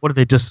 What, do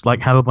they just,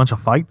 like, have a bunch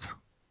of fights?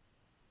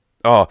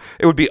 Oh,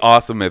 it would be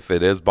awesome if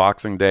it is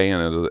Boxing Day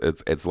and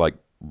it's like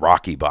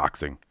Rocky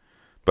boxing.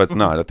 But it's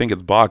not. I think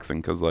it's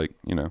boxing because, like,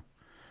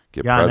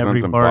 get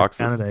presents and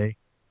boxes. Canada,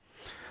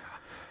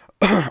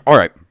 All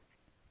right.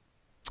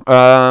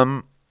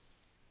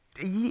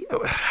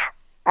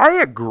 I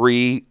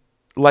agree.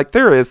 Like,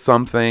 there is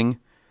something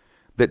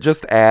that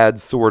just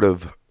adds sort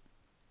of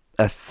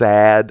a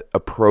sad,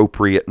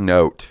 appropriate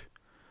note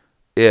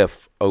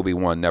if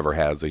Obi-Wan never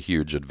has a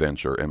huge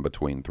adventure in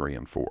between 3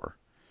 and 4.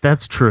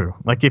 That's true.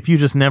 Like, if you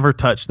just never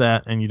touch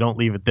that and you don't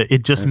leave it,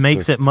 it just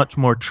makes it much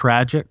more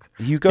tragic.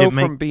 You go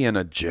from being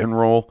a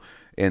general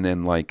and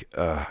then, like,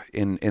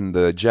 in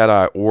the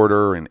Jedi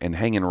Order and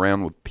hanging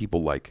around with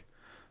people like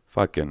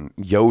fucking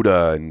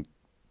Yoda and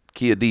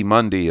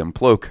Ki-Adi-Mundi and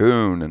Plo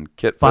Koon and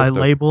Kit Fisto.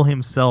 Label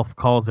himself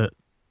calls it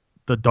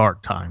the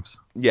Dark Times.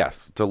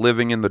 Yes, to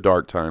living in the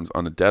dark times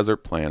on a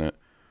desert planet.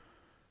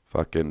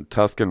 Fucking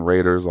Tusken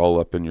Raiders all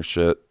up in your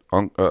shit.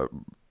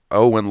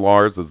 Owen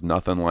Lars is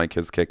nothing like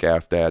his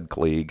kick-ass dad,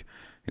 Klieg.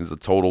 He's a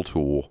total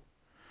tool.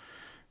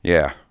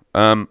 Yeah.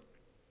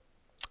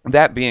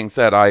 That being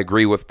said, I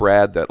agree with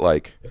Brad that,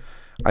 like,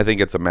 I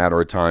think it's a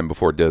matter of time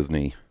before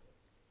Disney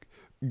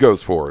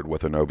goes forward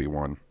with an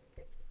Obi-Wan.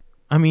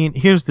 I mean,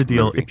 here's the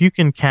deal. movie. If you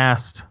can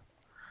cast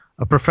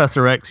a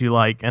Professor X you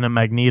like and a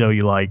Magneto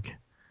you like,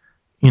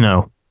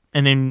 and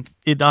then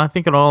I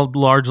think it all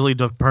largely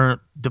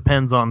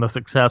depends on the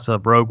success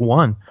of Rogue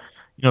One.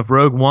 If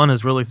Rogue One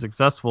is really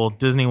successful,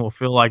 Disney will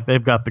feel like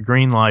they've got the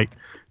green light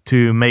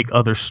to make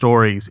other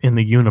stories in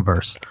the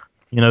universe.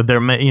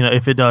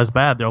 If it does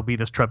bad, there'll be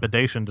this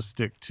trepidation to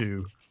stick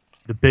to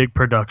the big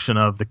production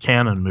of the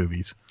canon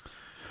movies.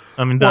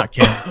 I mean, not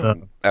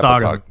canon, the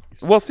saga movies.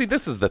 Well, see,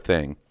 this is the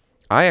thing.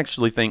 I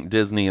actually think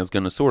Disney is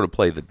going to sort of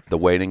play the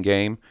waiting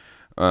game.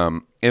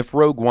 If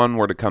Rogue One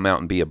were to come out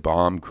and be a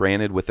bomb,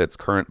 granted with its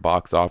current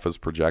box office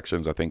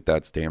projections, I think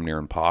that's damn near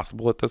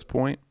impossible at this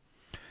point.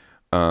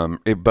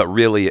 But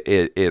really,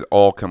 it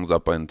all comes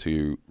up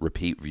into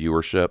repeat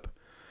viewership.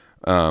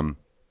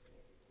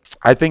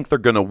 I think they're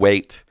going to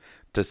wait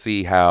to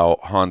see how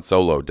Han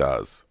Solo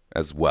does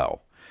as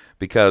well.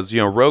 Because,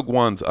 Rogue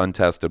One's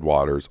untested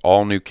waters,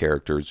 all new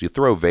characters. You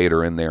throw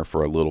Vader in there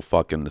for a little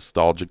fucking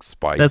nostalgic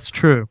spice. That's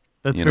true.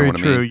 That's very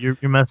true. I mean?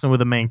 You're messing with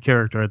the main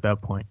character at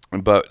that point.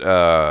 But,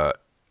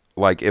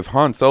 if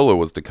Han Solo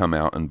was to come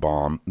out and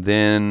bomb,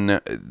 then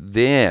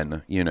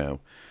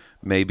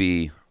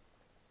maybe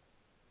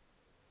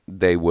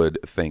they would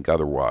think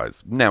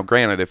otherwise. Now,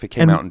 granted, if it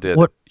came out and did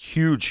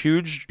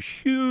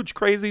huge,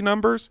 crazy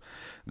numbers,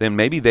 then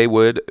maybe they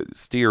would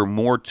steer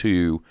more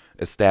to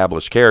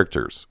established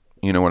characters.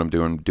 You know what I'm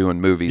doing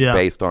movies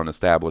based on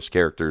established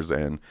characters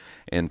and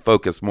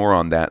focus more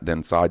on that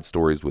than side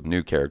stories with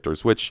new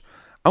characters, which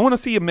I want to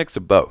see a mix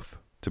of both,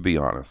 to be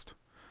honest.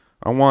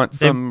 I want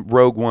some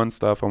Rogue One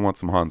stuff. I want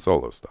some Han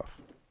Solo stuff.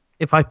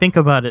 If I think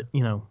about it,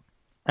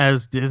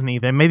 as Disney,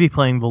 they may be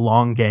playing the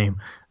long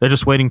game. They're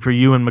just waiting for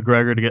Ewan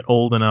McGregor to get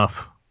old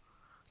enough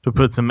to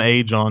put some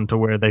age on to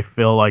where they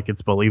feel like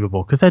it's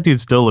believable. Because that dude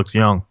still looks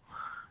young.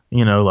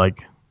 It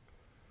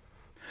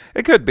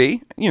could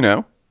be,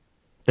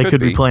 They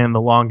could be playing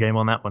the long game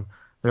on that one.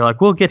 They're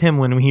like, we'll get him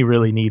when he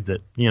really needs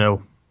it,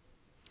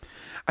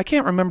 I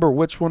can't remember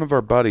which one of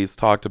our buddies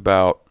talked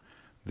about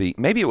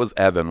maybe it was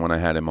Evan when I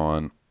had him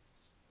on.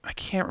 I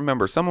can't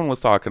remember. Someone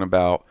was talking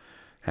about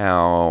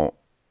how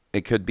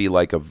it could be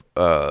like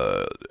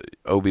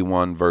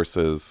Obi-Wan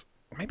versus,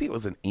 maybe it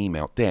was an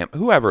email. Damn,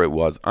 whoever it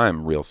was,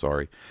 I'm real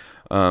sorry.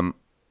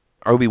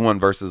 Obi-Wan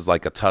versus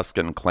like a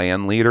Tusken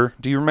clan leader.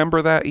 Do you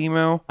remember that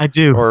email? I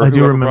do. Or I do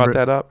whoever remember brought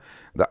that up?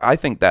 I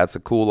think that's a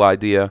cool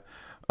idea.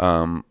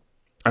 I'm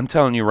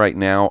telling you right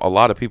now, a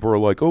lot of people are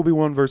like,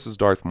 Obi-Wan versus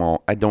Darth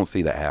Maul. I don't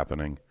see that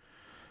happening.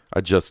 I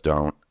just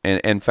don't.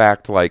 And in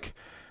fact,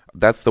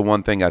 that's the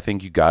one thing I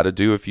think you got to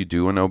do if you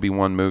do an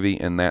Obi-Wan movie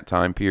in that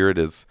time period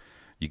is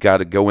you got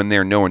to go in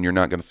there knowing you're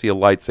not going to see a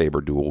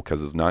lightsaber duel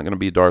because it's not going to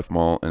be Darth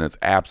Maul and it's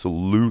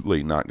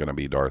absolutely not going to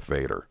be Darth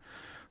Vader.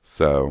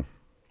 So...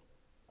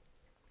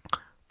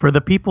 For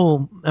the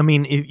people, I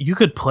mean, you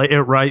could play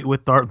it right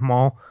with Darth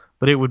Maul,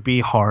 but it would be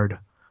hard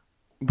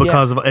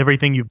because of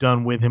everything you've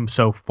done with him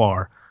so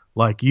far.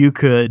 Like you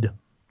could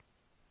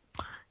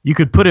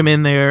put him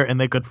in there and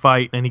they could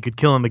fight and he could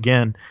kill him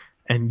again.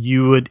 And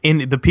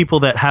the people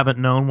that haven't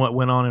known what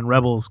went on in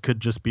Rebels could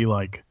just be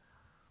like,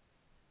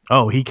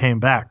 oh, he came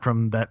back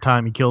from that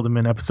time he killed him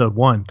in episode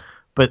 1.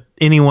 But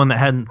anyone that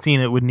hadn't seen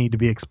it would need to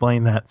be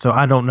explained that. So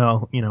I don't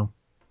know,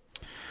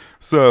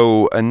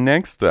 So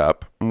next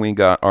up, we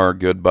got our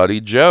good buddy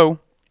Joe.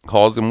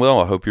 Calls him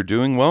Will. I hope you're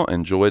doing well.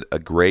 Enjoyed a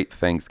great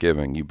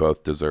Thanksgiving. You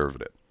both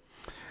deserved it.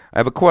 I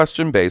have a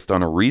question based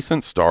on a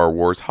recent Star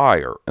Wars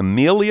hire.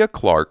 Emilia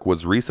Clarke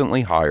was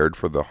recently hired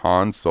for the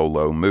Han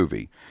Solo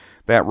movie.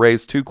 That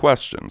raised 2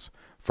 questions.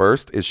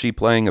 First, is she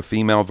playing a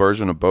female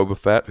version of Boba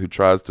Fett who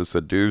tries to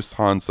seduce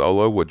Han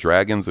Solo with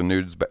dragons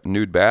and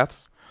nude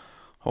baths?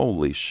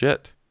 Holy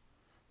shit.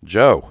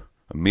 Joe,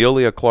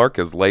 Emilia Clarke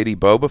as Lady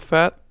Boba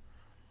Fett?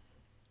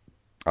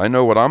 I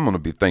know what I'm going to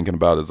be thinking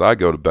about as I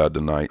go to bed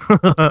tonight.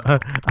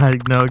 I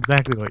know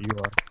exactly what you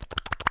are.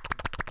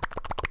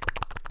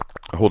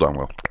 Hold on,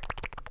 Will.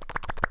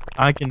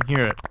 I can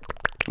hear it.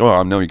 Oh,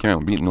 I know you can't.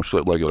 I'm beating no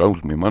shit like it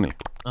owes me money.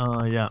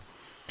 Yeah.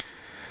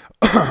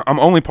 I'm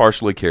only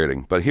partially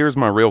kidding, but here's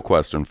my real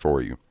question for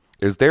you.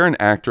 Is there an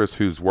actress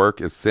whose work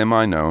is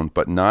semi-known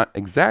but not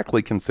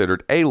exactly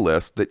considered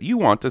A-list that you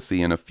want to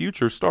see in a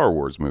future Star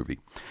Wars movie?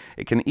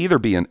 It can either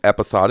be an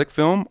episodic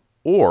film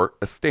or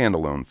a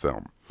standalone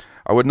film.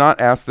 I would not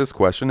ask this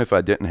question if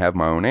I didn't have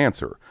my own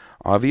answer.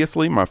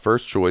 Obviously, my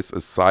first choice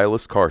is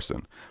Silas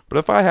Carson, but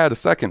if I had a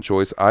second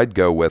choice, I'd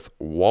go with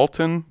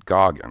Walton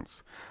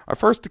Goggins. I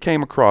first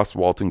came across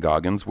Walton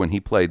Goggins when he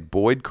played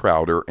Boyd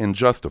Crowder in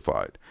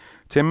Justified.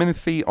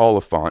 Timothy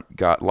Olyphant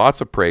got lots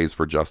of praise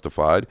for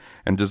Justified,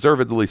 and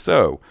deservedly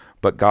so,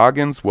 but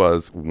Goggins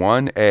was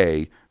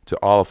 1A to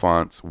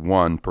Oliphant's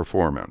 1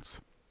 performance.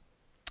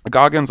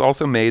 Goggins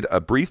also made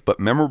a brief but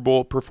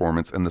memorable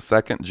performance in the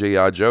second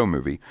G.I. Joe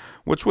movie,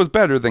 which was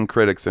better than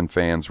critics and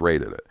fans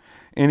rated it.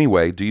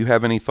 Anyway, do you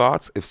have any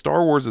thoughts? If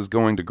Star Wars is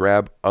going to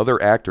grab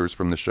other actors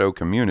from the show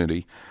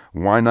community,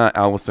 why not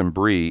Alison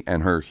Brie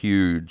and her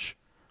huge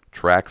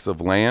tracts of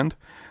land?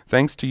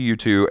 Thanks to you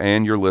two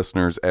and your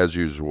listeners as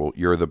usual.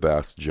 You're the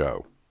best,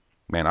 Joe.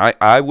 Man,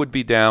 I would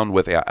be down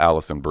with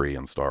Alison Brie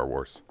in Star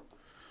Wars.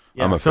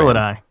 Yeah, so would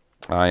I.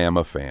 I am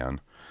a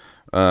fan.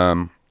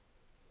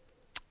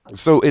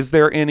 So is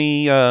there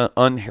any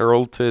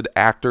unheralded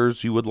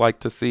actors you would like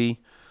to see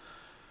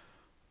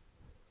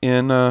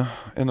in a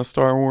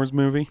Star Wars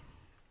movie?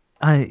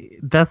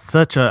 That's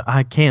such a,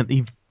 I can't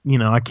even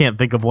I can't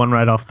think of one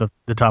right off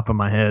the top of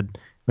my head.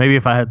 Maybe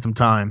if I had some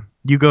time.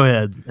 You go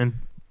ahead. And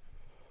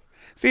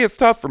See, it's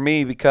tough for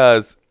me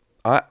because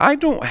I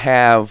don't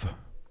have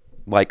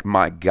like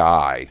my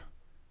guy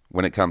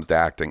when it comes to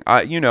acting.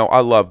 I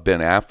love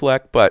Ben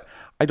Affleck, but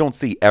I don't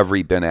see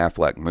every Ben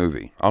Affleck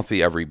movie. I'll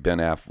see every Ben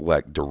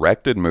Affleck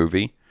directed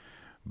movie,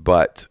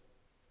 but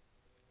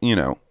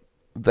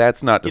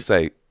that's not to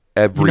say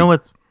every. You know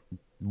what's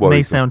What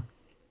may is it? sound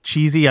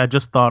cheesy. I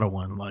just thought of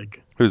one.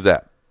 Like Who's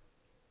that?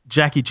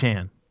 Jackie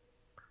Chan.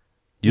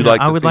 You'd I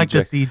like to would see like to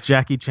Jack- see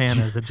Jackie Chan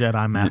as a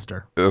Jedi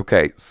Master.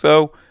 Okay,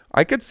 so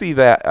I could see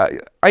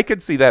that. I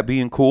could see that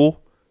being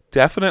cool.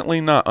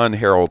 Definitely not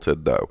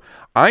unheralded, though.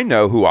 I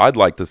know who I'd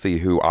like to see,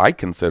 who I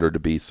consider to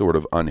be sort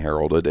of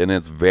unheralded, and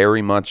it's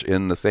very much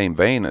in the same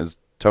vein as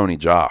Tony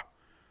Jaa.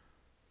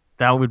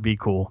 That would be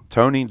cool.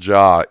 Tony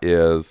Jaa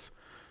is,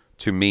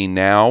 to me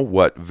now,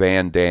 what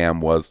Van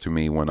Damme was to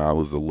me when I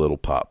was a little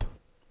pup,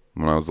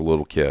 when I was a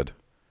little kid.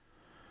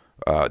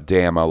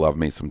 Damn, I love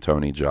me some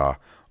Tony Jaa.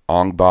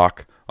 Ong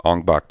Bak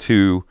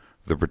 2,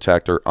 The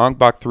Protector. Ong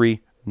Bak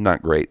 3,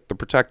 not great. The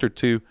Protector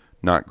 2,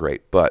 not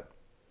great. But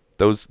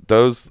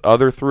those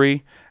other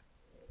three,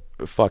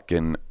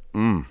 fucking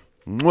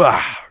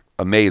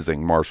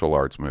amazing martial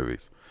arts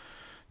movies.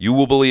 You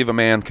will believe a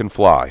man can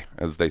fly,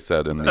 as they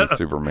said in the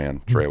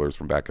Superman trailers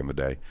from back in the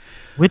day.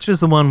 Which is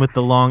the one with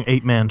the long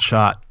 8-man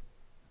shot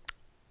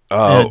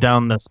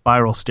down the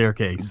spiral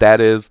staircase?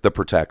 That is The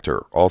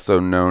Protector, also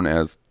known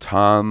as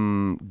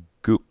Tom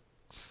Gook.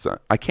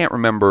 I can't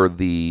remember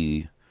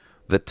the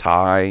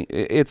Thai.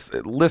 It's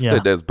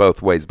listed as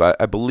both ways, but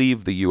I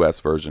believe the U.S.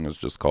 version is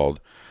just called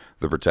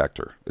The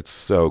Protector. It's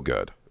so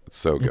good. It's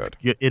so good.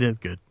 It is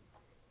good.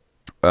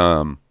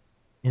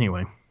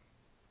 Anyway.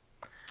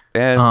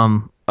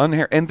 And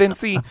then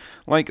see,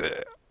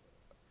 like...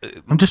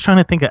 I'm just trying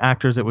to think of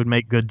actors that would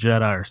make good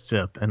Jedi or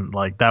Sith, and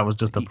like that was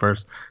just the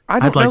first.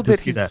 I'd like to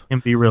see that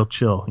and be real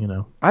chill,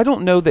 I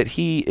don't know that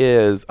he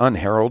is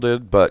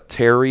unheralded, but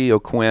Terry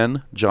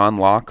O'Quinn, John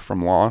Locke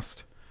from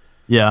Lost.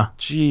 Yeah.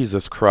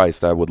 Jesus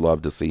Christ, I would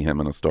love to see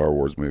him in a Star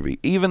Wars movie,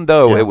 even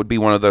though it would be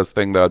one of those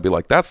things that I'd be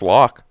like, that's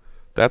Locke.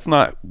 That's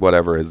not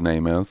whatever his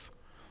name is.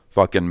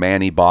 Fucking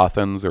Manny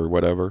Bothans or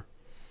whatever.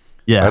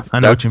 Yeah,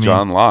 I know what you mean.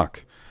 John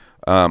Locke.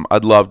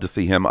 I'd love to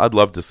see him. I'd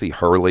love to see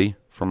Hurley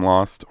from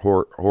Lost,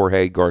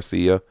 Jorge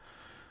Garcia,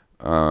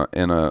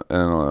 in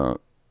a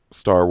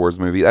Star Wars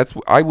movie.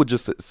 I would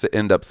just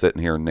end up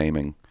sitting here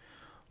naming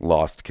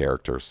Lost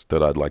characters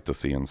that I'd like to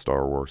see in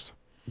Star Wars.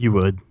 You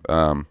would.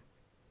 All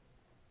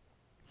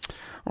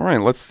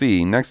right, let's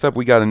see. Next up,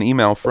 we got an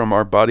email from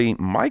our buddy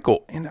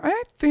Michael, and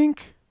I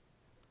think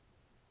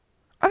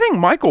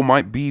Michael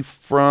might be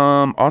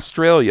from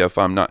Australia. If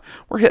I'm not,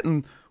 we're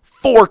hitting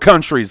 4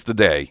 countries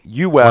today.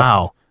 U.S.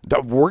 Wow.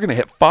 We're gonna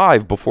hit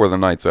 5 before the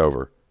night's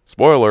over.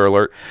 Spoiler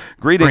alert.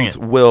 Greetings,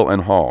 Will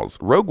and Halls.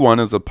 Rogue One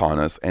is upon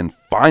us, and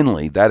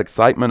finally, that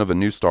excitement of a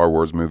new Star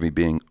Wars movie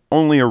being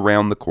only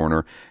around the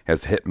corner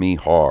has hit me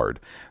hard.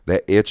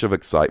 That itch of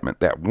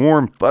excitement, that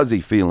warm, fuzzy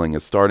feeling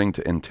is starting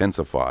to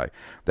intensify.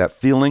 That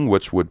feeling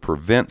which would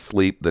prevent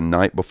sleep the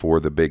night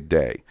before the big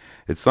day.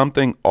 It's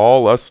something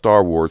all us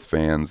Star Wars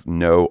fans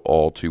know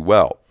all too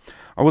well.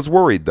 I was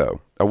worried,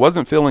 though. I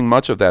wasn't feeling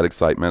much of that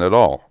excitement at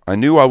all. I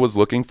knew I was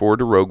looking forward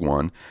to Rogue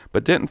One,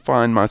 but didn't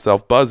find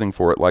myself buzzing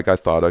for it like I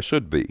thought I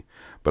should be.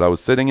 But I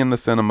was sitting in the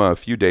cinema a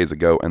few days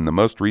ago, and the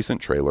most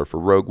recent trailer for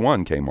Rogue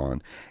One came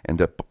on,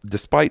 and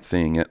despite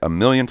seeing it a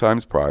million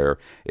times prior,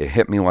 it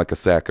hit me like a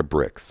sack of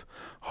bricks.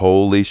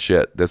 Holy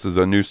shit, this is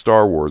a new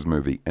Star Wars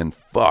movie, and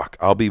fuck,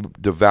 I'll be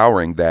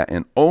devouring that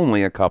in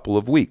only a couple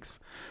of weeks.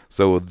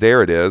 So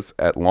there it is,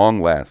 at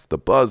long last, the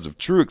buzz of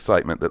true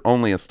excitement that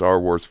only a Star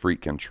Wars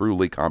freak can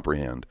truly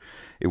comprehend.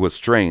 It was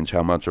strange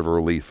how much of a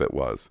relief it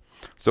was.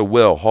 So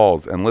Will,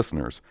 Halls, and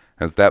listeners,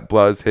 has that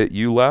buzz hit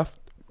you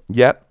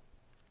yet?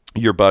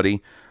 Your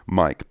buddy,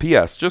 Mike.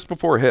 P.S. Just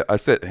before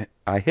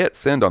I hit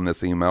send on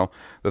this email,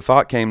 the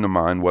thought came to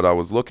mind what I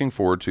was looking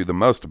forward to the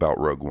most about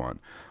Rogue One.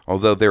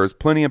 Although there is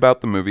plenty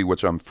about the movie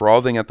which I'm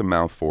frothing at the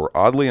mouth for,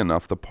 oddly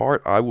enough, the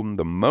part I am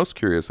the most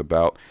curious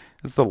about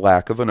is the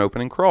lack of an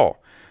opening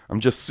crawl. I'm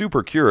just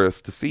super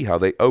curious to see how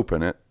they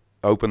open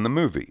the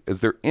movie. Is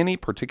there any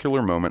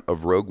particular moment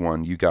of Rogue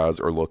One you guys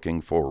are looking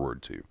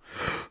forward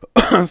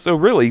to? So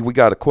really, we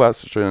got a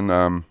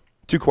question,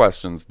 2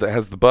 questions.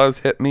 Has the buzz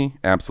hit me?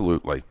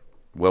 Absolutely.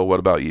 Well, what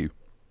about you?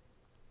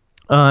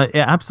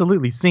 Yeah,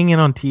 absolutely. Seeing it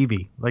on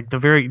TV, like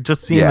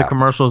just seeing the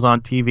commercials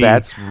on TV.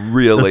 That's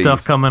really the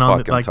stuff coming on.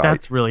 Like tight.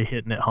 That's really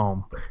hitting it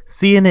home.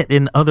 Seeing it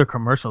in other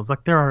commercials, like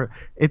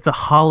it's a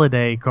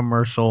holiday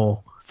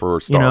commercial for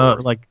Star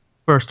Wars. like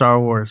for Star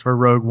Wars, for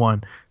Rogue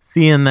One.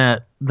 Seeing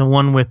the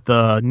one with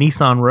the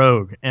Nissan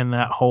Rogue and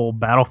that whole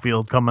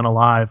battlefield coming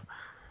alive.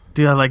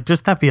 Dude,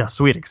 just that'd be a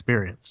sweet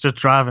experience. Just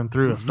driving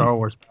through a Star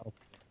Wars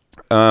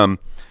battlefield.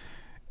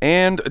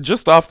 And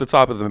just off the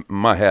top of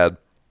my head,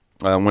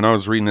 when I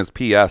was reading this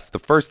PS, the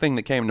first thing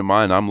that came to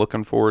mind I'm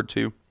looking forward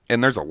to,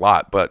 and there's a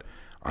lot, but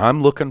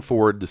I'm looking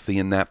forward to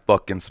seeing that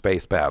fucking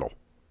space battle.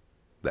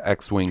 The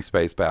X-Wing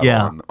space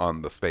battle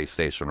on the space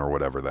station or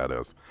whatever that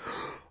is.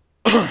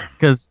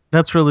 Because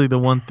that's really the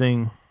one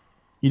thing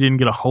you didn't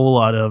get a whole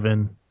lot of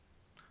in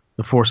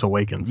The Force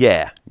Awakens.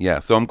 Yeah.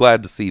 So I'm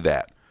glad to see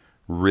that.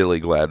 Really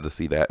glad to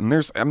see that. And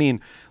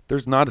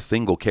there's not a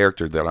single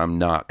character that I'm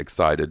not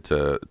excited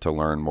to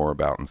learn more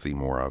about and see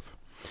more of.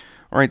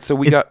 All right, so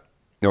what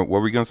were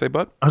we going to say,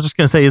 Bud? I was just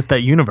going to say it's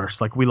that universe.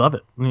 Like, we love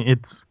it. I mean,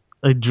 it's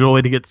a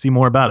joy to get to see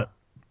more about it.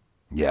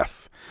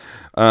 Yes.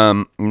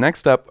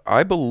 Next up,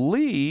 I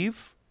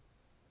believe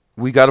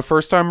we got a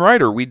first-time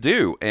writer. We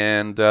do.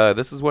 And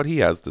this is what he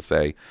has to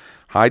say.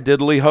 Hi,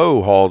 diddly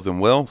ho, Halls and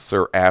Will,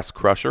 Sir Ass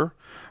Crusher.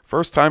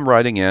 First time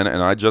writing in,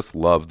 and I just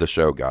love the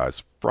show,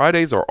 guys.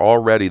 Fridays are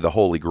already the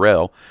holy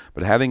grail,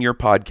 but having your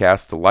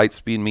podcast to light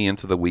speed me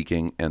into the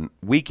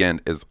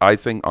weekend is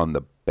icing on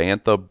the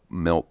Bantha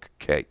milk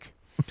cake.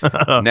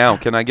 Now,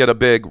 can I get a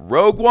big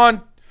Rogue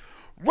One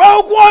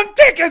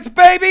tickets,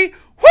 baby?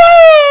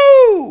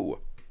 Woo!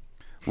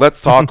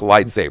 Let's talk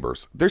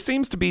lightsabers. There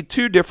seems to be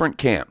two different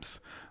camps.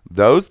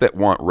 Those that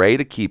want Rey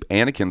to keep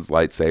Anakin's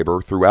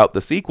lightsaber throughout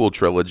the sequel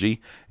trilogy,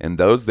 and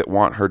those that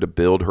want her to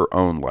build her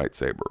own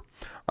lightsaber.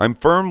 I'm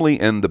firmly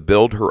in the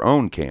build her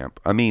own camp.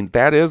 I mean,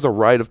 that is a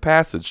rite of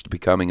passage to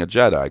becoming a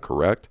Jedi,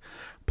 correct?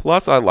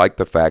 Plus, I like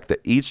the fact that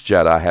each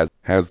Jedi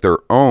has their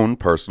own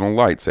personal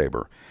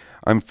lightsaber.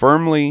 I'm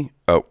firmly...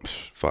 Oh,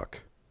 fuck.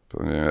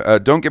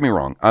 Don't get me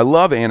wrong. I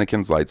love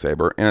Anakin's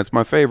lightsaber, and it's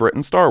my favorite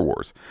in Star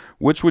Wars.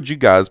 Which would you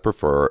guys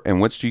prefer, and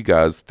which do you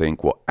guys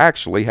think will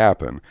actually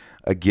happen?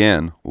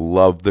 Again,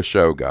 love the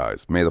show,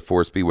 guys. May the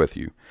Force be with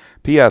you.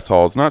 P.S.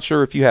 Halls, not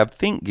sure if you have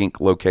ThinkGeek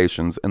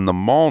locations in the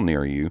mall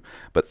near you,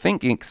 but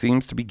ThinkGeek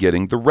seems to be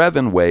getting the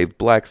Revan Wave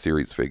Black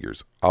Series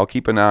figures. I'll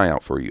keep an eye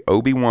out for you.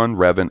 Obi-Wan,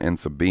 Revan, and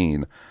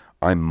Sabine,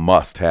 I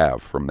must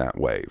have from that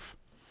wave.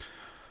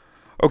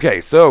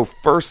 Okay, so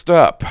first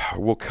up,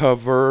 we'll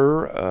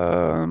cover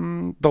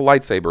the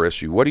lightsaber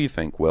issue. What do you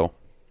think, Will?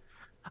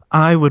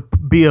 I would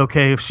be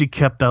okay if she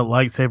kept that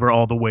lightsaber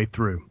all the way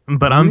through,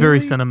 but I'm very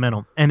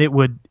sentimental, and it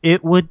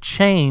would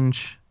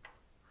change.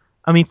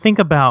 I mean, think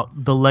about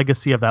the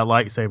legacy of that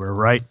lightsaber,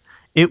 right?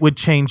 It would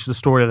change the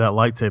story of that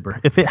lightsaber.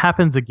 If it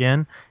happens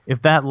again,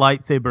 if that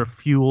lightsaber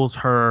fuels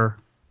her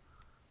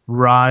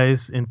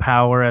rise in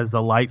power as a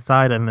light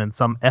side and then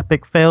some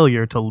epic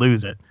failure to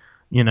lose it,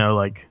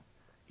 like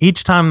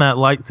each time that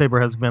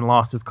lightsaber has been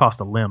lost, it's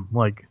cost a limb.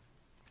 Like,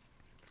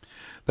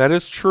 that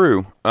is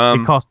true.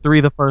 It cost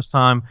 3 the first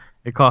time.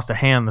 It cost a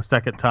hand the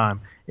second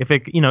time. If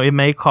it, it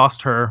may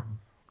cost her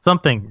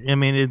something. I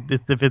mean,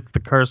 if it's the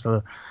curse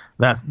of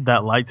that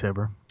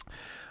lightsaber.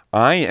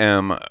 I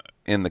am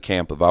in the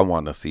camp of I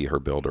want to see her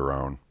build her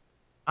own.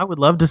 I would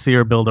love to see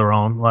her build her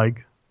own.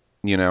 Like,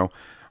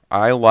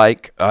 I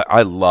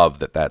love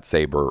that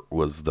saber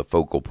was the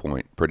focal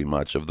point, pretty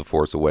much, of The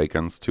Force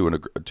Awakens to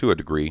a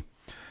degree,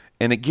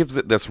 and it gives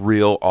it this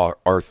real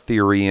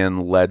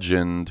Arthurian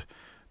legend.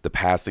 The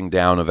passing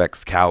down of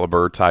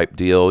Excalibur type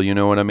deal, you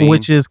know what I mean?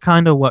 Which is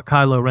kind of what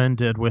Kylo Ren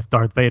did with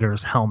Darth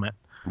Vader's helmet.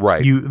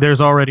 Right.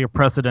 There's already a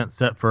precedent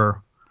set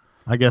for,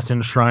 I guess,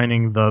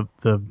 enshrining the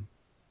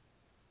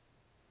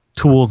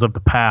tools of the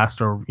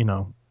past, or,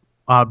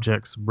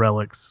 objects,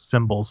 relics,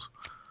 symbols.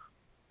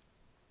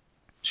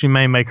 She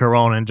may make her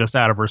own, and just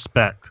out of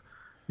respect,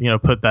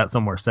 put that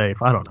somewhere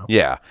safe. I don't know.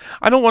 Yeah.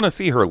 I don't want to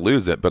see her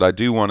lose it, but I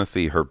do want to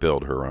see her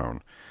build her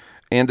own.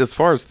 And as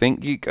far as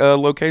ThinkGeek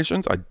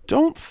locations, I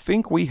don't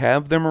think we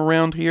have them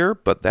around here,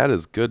 but that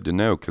is good to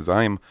know because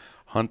I am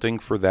hunting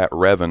for that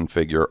Revan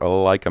figure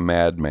like a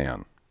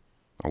madman.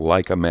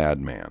 Like a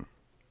madman.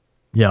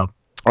 Yeah.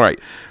 All right.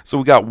 So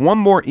we got one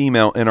more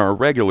email in our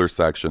regular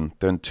section,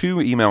 then 2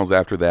 emails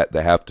after that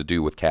have to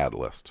do with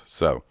Catalyst.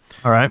 So,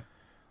 all right.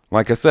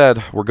 Like I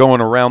said, we're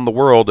going around the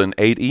world in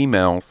 8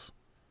 emails.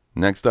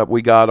 Next up,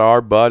 we got our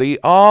buddy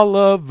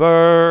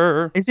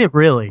Oliver. Is it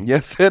really?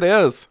 Yes, it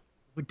is.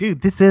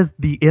 Dude, this is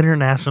the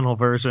international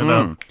version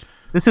of...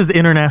 This is the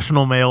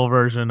international mail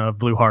version of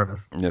Blue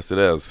Harvest. Yes, it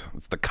is.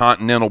 It's the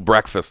Continental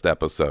Breakfast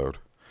episode.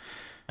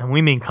 And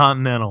we mean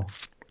continental.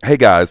 Hey,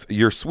 guys.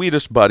 Your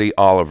Swedish buddy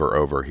Oliver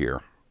over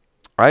here.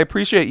 I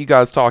appreciate you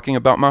guys talking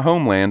about my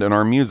homeland and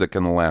our music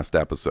in the last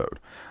episode.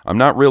 I'm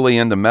not really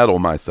into metal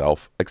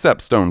myself,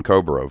 except Stone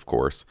Cobra, of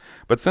course.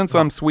 But since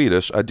I'm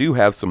Swedish, I do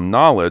have some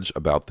knowledge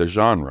about the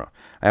genre.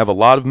 I have a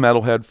lot of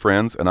metalhead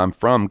friends, and I'm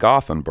from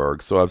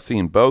Gothenburg, so I've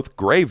seen both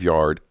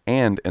Graveyard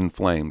and In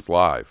Flames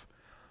live.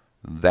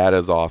 That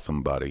is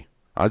awesome, buddy.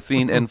 I've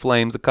seen In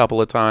Flames a couple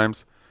of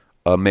times.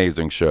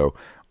 Amazing show.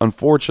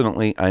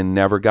 Unfortunately, I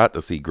never got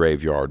to see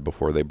Graveyard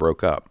before they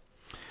broke up.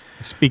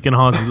 Speaking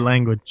Halsey's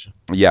language.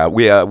 Yeah,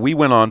 we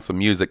went on some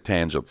music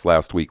tangents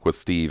last week with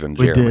Steve and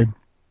Jeremy. We did.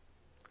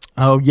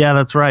 Oh, yeah,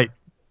 that's right.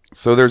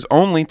 So there's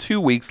only 2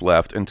 weeks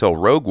left until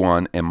Rogue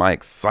One, and my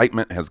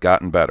excitement has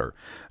gotten better.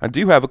 I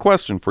do have a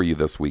question for you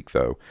this week,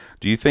 though.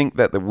 Do you think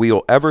that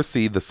we'll ever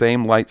see the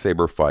same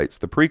lightsaber fights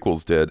the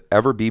prequels did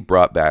ever be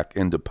brought back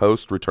into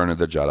post-Return of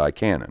the Jedi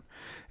canon?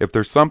 If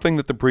there's something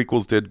that the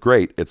prequels did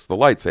great, it's the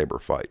lightsaber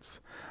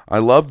fights. I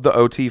loved the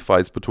OT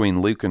fights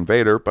between Luke and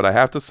Vader, but I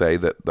have to say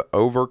that the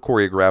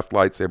over-choreographed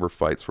lightsaber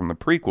fights from the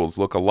prequels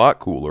look a lot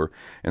cooler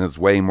and is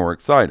way more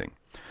exciting.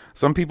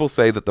 Some people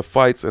say that the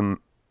fights in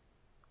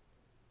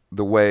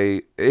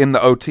the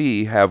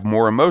OT have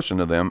more emotion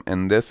to them,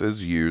 and this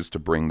is used to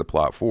bring the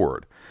plot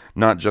forward,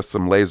 not just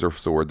some laser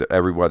sword that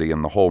everybody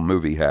in the whole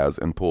movie has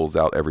and pulls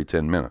out every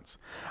 10 minutes.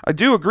 I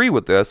do agree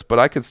with this, but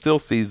I could still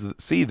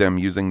see them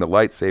using the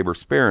lightsaber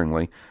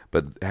sparingly,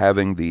 but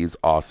having these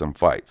awesome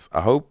fights.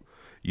 I hope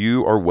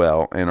you are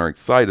well and are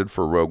excited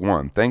for Rogue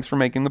One. Thanks for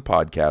making the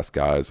podcast,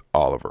 guys.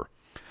 Oliver.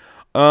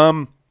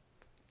 I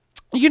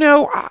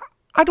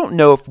don't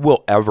know if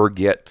we'll ever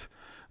get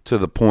to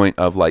the point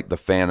of like the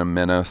Phantom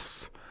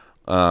Menace.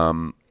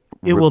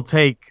 It will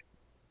take.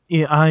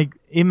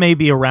 It may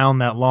be around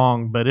that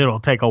long, but it'll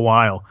take a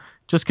while.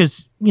 Just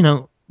because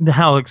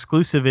how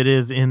exclusive it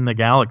is in the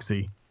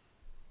galaxy.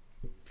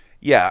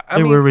 Yeah,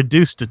 they were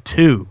reduced to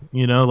 2.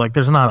 Like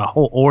there's not a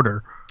whole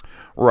order.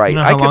 Right,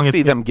 I could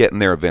see them getting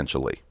there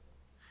eventually.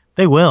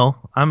 They will.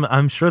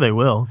 I'm sure they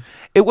will.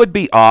 It would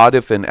be odd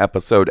if in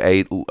Episode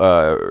 8,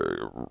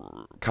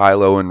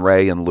 Kylo and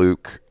Rey and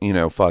Luke,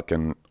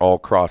 fucking all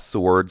cross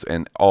swords,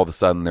 and all of a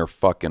sudden they're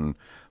fucking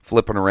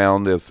flipping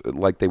around as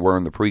like they were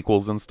in the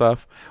prequels and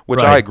stuff.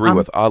 Which right. I agree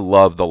with. I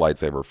love the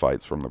lightsaber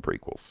fights from the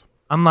prequels.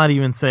 I'm not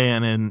even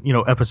saying in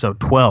Episode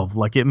 12.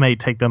 Like it may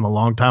take them a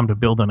long time to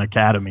build an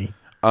academy.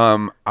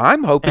 I'm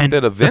hoping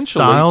that eventually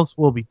the styles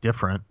will be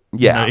different.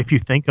 Yeah, if you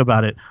think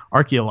about it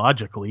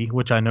archaeologically,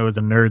 which I know is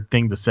a nerd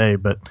thing to say,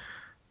 but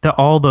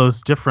all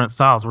those different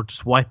styles were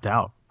just wiped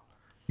out.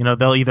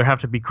 They'll either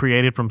have to be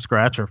created from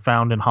scratch or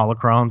found in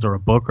holocrons or a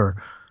book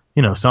or,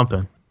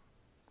 something.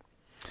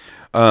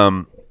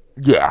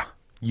 Yeah,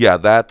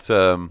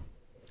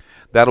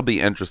 that'll be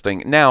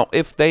interesting. Now,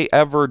 if they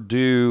ever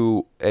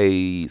do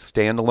a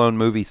standalone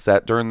movie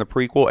set during the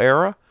prequel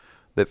era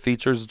that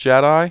features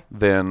Jedi,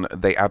 then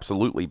they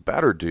absolutely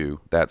better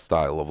do that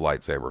style of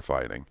lightsaber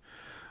fighting.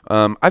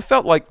 I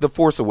felt like The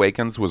Force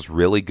Awakens was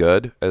really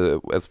good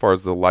as far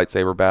as the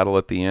lightsaber battle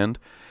at the end.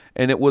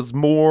 And there was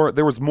more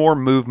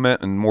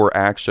movement and more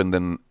action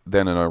than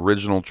an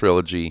original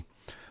trilogy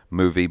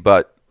movie,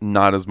 but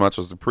not as much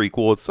as the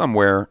prequel. It's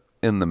somewhere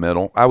in the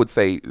middle. I would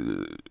say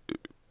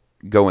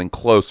going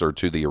closer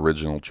to the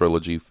original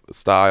trilogy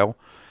style.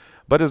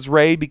 But as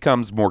Rey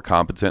becomes more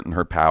competent in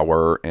her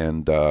power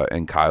and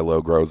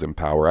Kylo grows in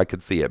power, I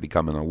could see it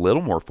becoming a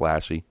little more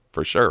flashy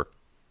for sure.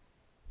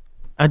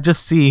 I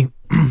just see,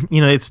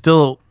 it's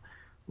still,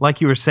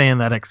 like you were saying,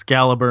 that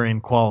Excalibur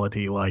in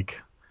quality,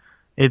 like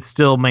it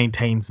still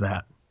maintains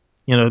that.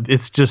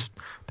 It's just,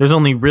 there's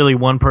only really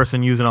one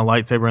person using a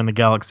lightsaber in the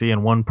galaxy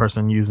and one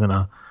person using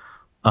a,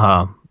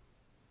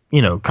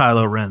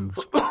 Kylo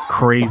Ren's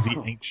crazy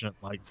ancient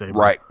lightsaber.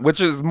 Right,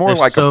 which is more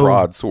like a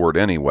broadsword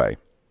anyway.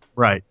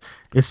 Right.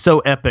 It's so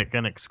epic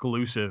and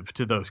exclusive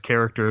to those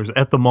characters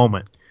at the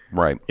moment.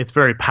 Right. It's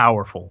very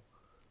powerful.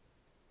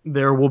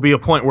 There will be a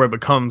point where it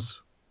becomes,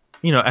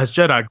 as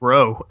Jedi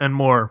grow and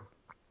more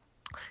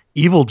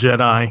evil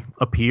Jedi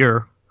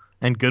appear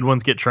and good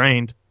ones get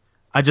trained,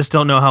 I just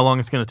don't know how long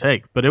it's going to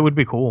take, but it would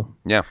be cool.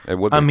 Yeah, it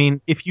would be. I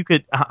mean, if you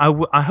could,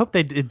 I hope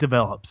it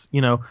develops.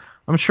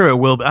 I'm sure it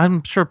will.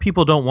 I'm sure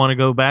people don't want to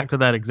go back to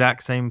that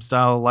exact same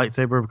style of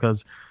lightsaber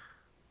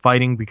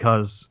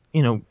because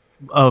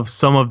of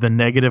some of the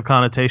negative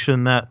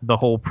connotation that the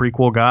whole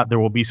prequel got. There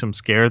will be some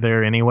scare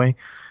there anyway,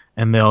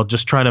 and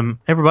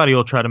everybody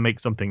will try to make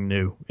something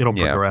new. It'll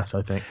progress,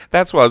 I think.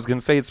 That's what I was going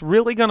to say. It's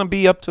really going to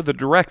be up to the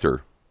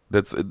director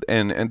that's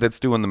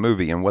doing the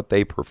movie and what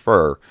they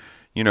prefer.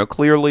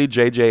 Clearly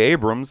J.J.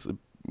 Abrams,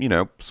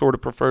 sort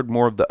of preferred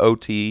more of the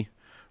OT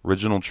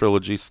original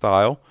trilogy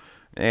style.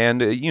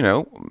 And,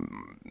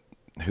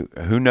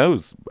 who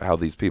knows how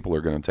these people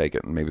are going to take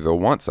it. And maybe they'll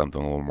want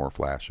something a little more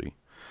flashy.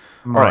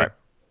 Right. All right.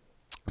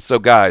 So,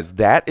 guys,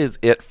 that is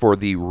it for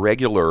the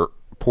regular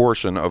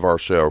portion of our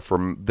show.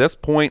 From this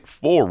point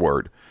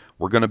forward,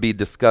 we're going to be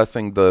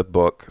discussing the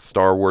book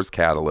Star Wars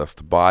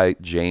Catalyst by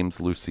James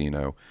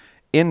Luceno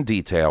in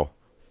detail.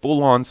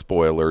 Full-on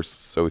spoilers.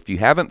 So if you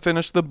haven't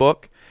finished the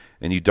book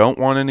and you don't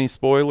want any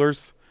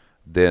spoilers,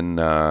 then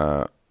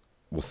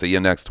we'll see you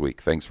next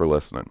week. Thanks for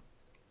listening.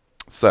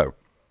 So,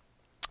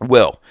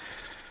 Will,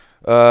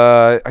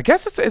 I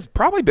guess it's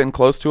probably been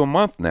close to a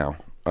month now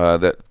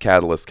that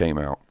Catalyst came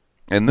out.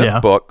 And this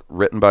book,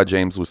 written by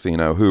James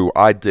Luceno, who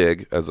I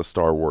dig as a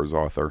Star Wars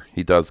author,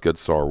 he does good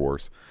Star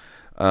Wars,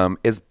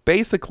 is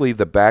basically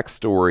the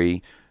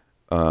backstory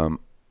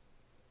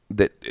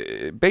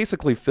that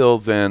basically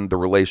fills in the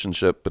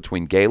relationship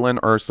between Galen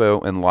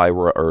Erso and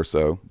Lyra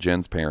Erso,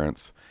 Jen's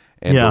parents,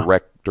 and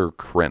director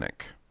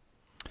Krennic.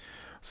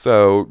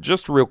 So,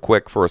 just real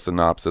quick for a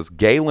synopsis,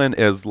 Galen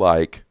is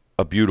like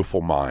a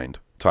beautiful mind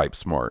type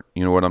smart.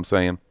 You know what I'm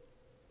saying?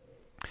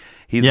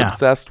 He's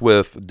obsessed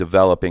with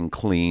developing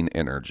clean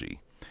energy.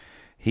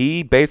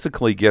 He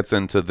basically gets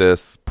into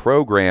this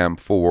program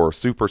for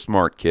super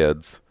smart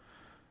kids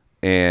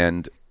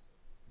and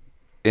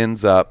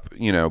ends up,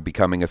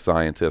 becoming a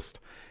scientist.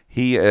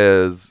 He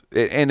is,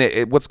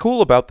 and what's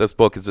cool about this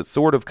book is it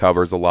sort of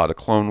covers a lot of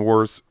Clone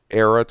Wars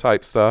era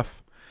type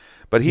stuff,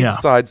 but he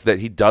decides that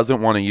he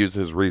doesn't want to use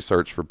his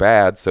research for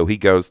bad, so he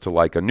goes to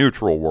like a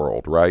neutral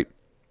world, right?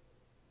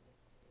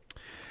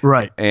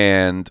 Right.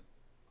 And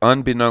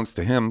unbeknownst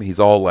to him, he's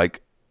all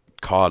like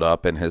caught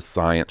up in his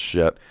science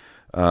shit.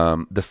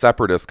 The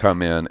Separatists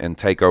come in and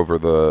take over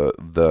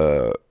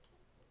the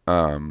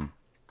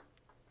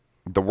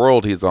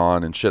world he's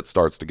on, and shit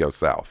starts to go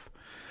south.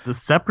 The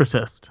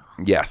Separatist.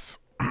 Yes,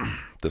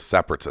 the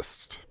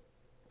Separatists.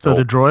 So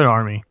the droid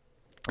army.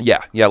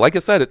 Yeah. Like I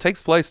said, it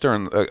takes place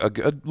during a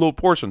little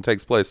portion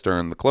takes place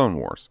during the Clone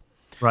Wars.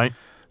 Right.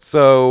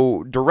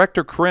 So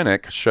Director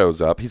Krennic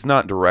shows up. He's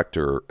not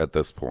director at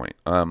this point.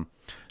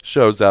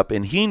 Shows up,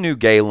 and he knew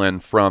Galen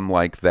from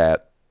like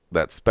that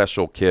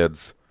special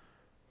kids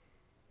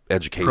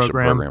education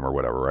program or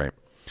whatever, right?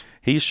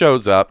 He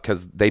shows up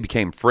because they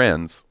became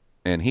friends,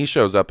 and he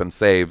shows up and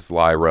saves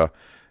Lyra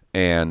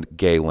and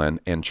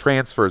Galen and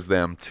transfers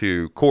them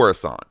to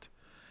Coruscant,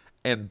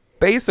 and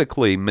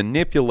basically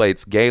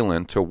manipulates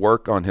Galen to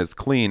work on his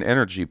clean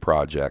energy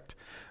project,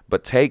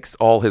 but takes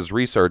all his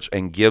research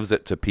and gives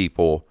it to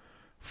people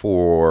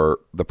for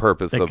the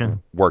purpose of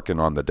working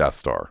on the Death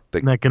Star.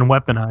 That can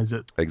weaponize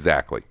it.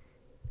 Exactly.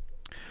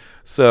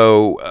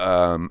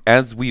 So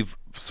as we've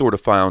sort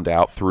of found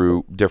out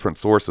through different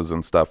sources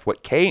and stuff,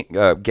 what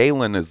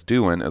Galen is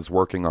doing is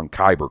working on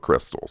kyber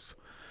crystals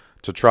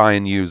to try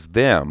and use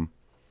them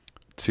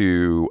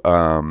to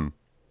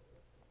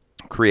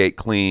create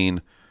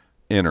clean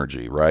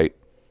energy, right?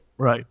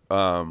 Right.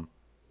 But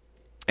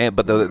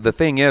the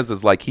thing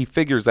is like he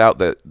figures out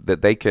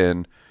that they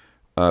can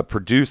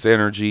produce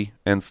energy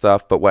and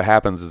stuff, but what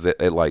happens is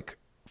it like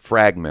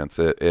fragments,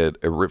 it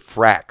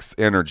refracts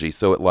energy,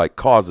 so it like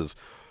causes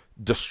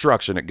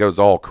destruction. It goes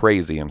all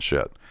crazy and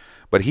shit.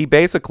 But he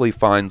basically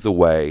finds a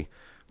way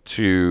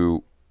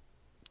to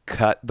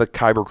cut the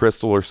kyber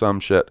crystal or some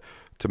shit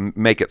to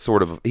make it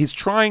sort of, he's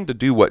trying to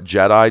do what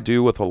Jedi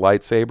do with a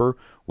lightsaber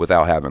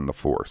without having the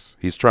Force.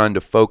 He's trying to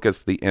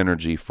focus the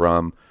energy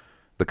from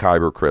the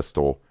kyber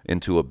crystal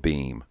into a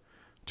beam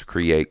to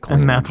create clean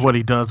And that's energy. what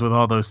he does with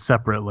all those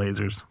separate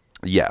lasers.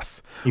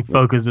 Yes. He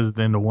focuses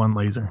it into one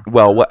laser.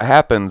 Well, what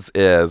happens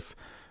is,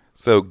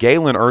 so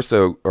Galen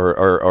Erso,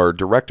 or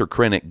Director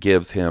Krennic,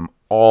 gives him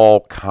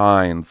all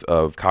kinds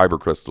of kyber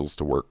crystals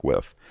to work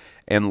with.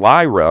 And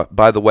Lyra,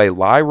 by the way,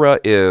 Lyra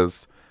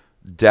is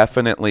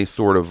definitely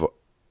sort of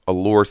a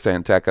Lor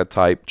Santeca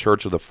type,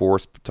 Church of the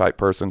Force type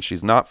person.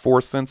 She's not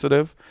Force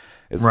sensitive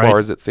as far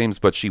as it seems,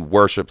 but she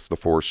worships the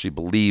Force. She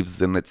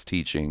believes in its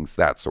teachings,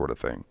 that sort of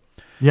thing.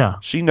 Yeah.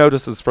 She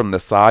notices from the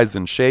size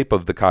and shape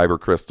of the kyber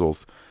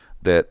crystals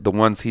that the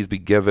ones he's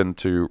been given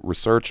to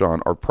research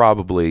on are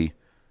probably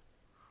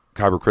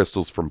kyber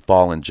crystals from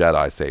fallen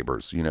Jedi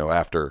sabers,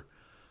 after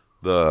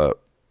the,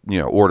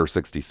 Order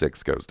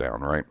 66 goes down,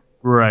 right?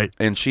 Right.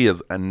 And she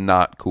is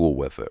not cool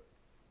with it,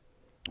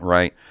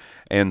 right?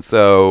 And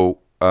so,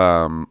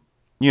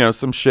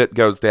 some shit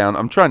goes down.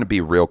 I'm trying to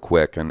be real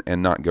quick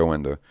and not go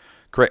into...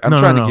 I'm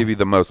trying to give you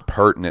the most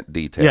pertinent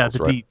details. Yeah, the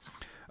right?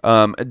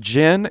 deets.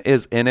 Jen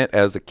is in it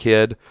as a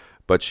kid,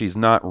 but she's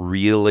not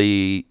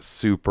really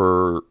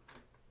super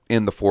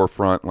in the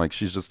forefront. Like,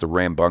 she's just a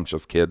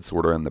rambunctious kid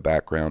sort of in the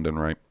background, and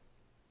right?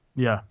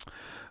 Yeah.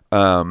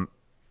 At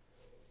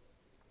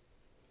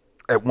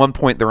one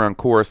point, they're on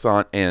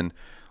Coruscant, and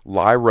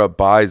Lyra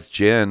buys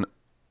Jen,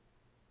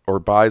 or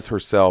buys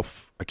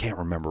herself, I can't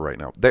remember right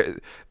now.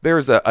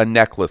 There's a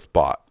necklace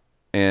bought,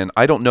 and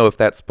I don't know if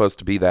that's supposed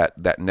to be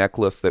that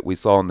necklace that we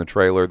saw in the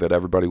trailer that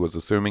everybody was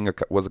assuming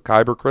was a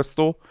kyber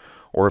crystal,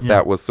 or if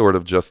that was sort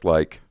of just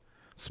like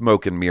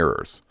smoke and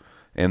mirrors,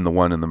 and the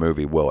one in the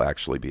movie will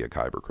actually be a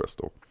kyber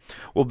crystal.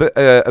 Well,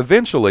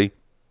 eventually,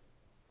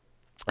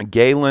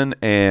 Galen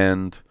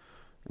and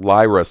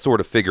Lyra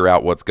sort of figure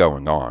out what's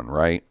going on,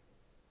 right?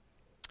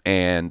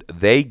 And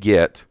they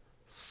get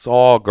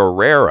Saw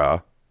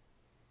Gerrera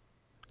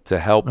to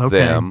help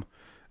them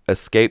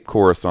escape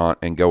Coruscant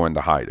and go into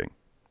hiding.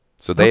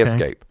 So they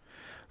escape.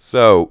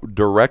 So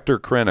Director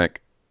Krennic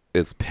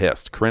is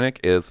pissed. Krennic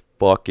is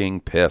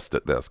fucking pissed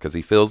at this because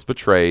he feels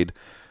betrayed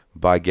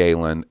by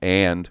Galen.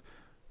 And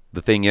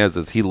the thing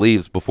is he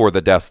leaves before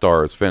the Death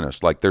Star is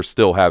finished. Like, they're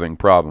still having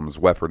problems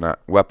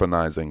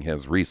weaponizing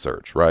his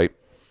research, right?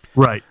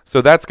 Right.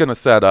 So that's going to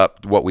set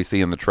up what we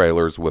see in the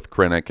trailers with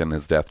Krennic and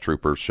his Death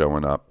Troopers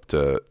showing up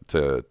to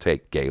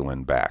take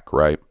Galen back,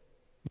 right?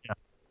 Yeah.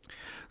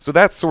 So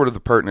that's sort of the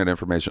pertinent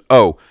information.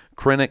 Oh,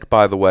 Krennic,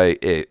 by the way,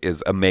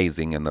 is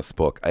amazing in this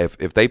book.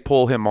 If they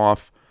pull him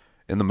off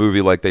in the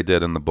movie like they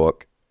did in the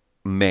book,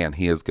 man,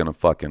 he is going to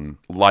fucking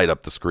light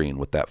up the screen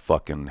with that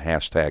fucking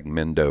hashtag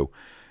Mendo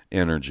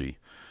energy.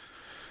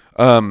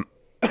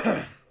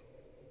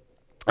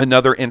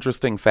 Another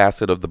interesting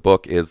facet of the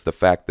book is the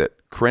fact that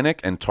Krennic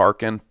and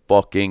Tarkin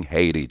fucking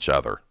hate each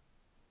other.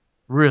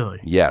 Really?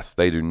 Yes,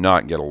 they do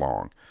not get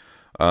along.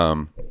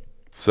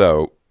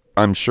 So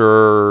I'm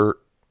sure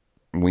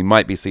we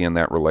might be seeing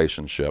that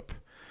relationship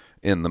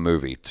in the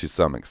movie to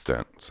some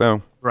extent.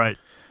 So, right.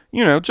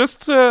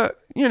 just,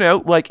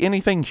 like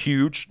anything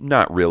huge,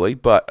 not really,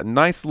 but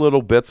nice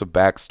little bits of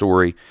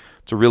backstory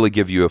to really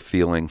give you a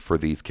feeling for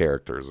these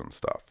characters and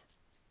stuff.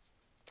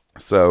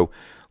 So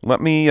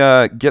let me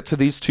get to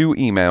these 2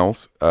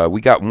 emails.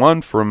 We got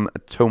one from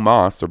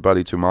Tomas, our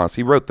buddy Tomas.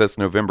 He wrote this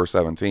November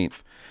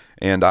 17th,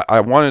 and I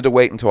wanted to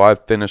wait until I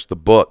finished the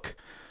book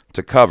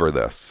to cover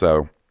this.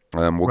 So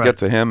we'll get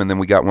to him, and then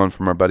we got one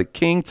from our buddy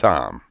King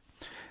Tom.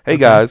 Hey,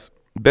 guys,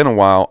 been a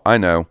while, I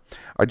know.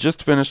 I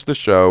just finished the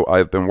show I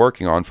have been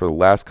working on for the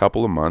last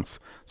couple of months,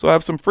 so I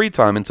have some free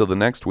time until the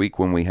next week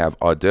when we have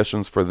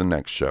auditions for the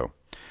next show.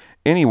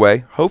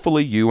 Anyway,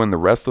 hopefully you and the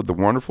rest of the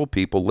wonderful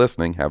people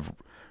listening have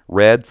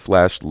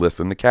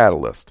read/listened to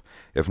Catalyst.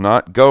 If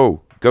not,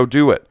 go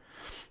do it.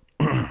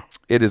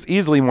 It is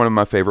easily one of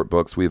my favorite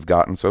books we have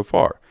gotten so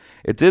far.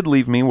 It did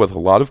leave me with a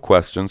lot of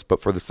questions,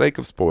 but for the sake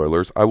of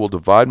spoilers, I will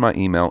divide my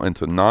email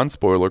into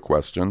non-spoiler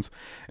questions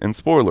and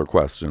spoiler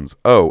questions.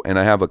 Oh, and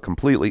I have a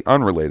completely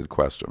unrelated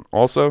question.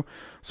 Also,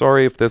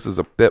 sorry if this is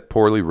a bit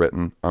poorly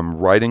written. I'm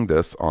writing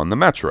this on the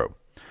Metro.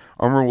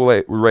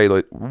 Related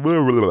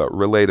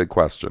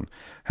question.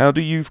 How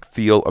do you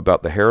feel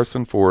about the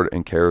Harrison Ford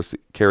and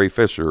Carrie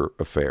Fisher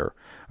affair?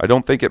 I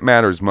don't think it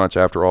matters much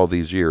after all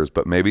these years,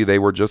 but maybe they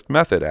were just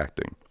method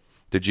acting.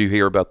 Did you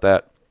hear about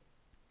that?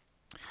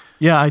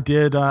 Yeah, I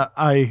did.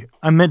 I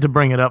meant to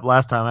bring it up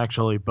last time,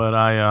 actually, but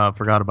I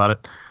forgot about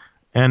it.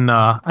 And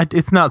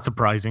it's not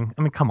surprising.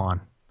 I mean, come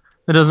on.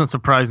 It doesn't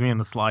surprise me in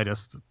the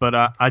slightest. But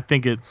I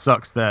think it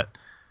sucks that,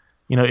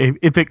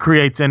 if it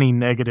creates any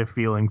negative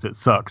feelings, it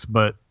sucks.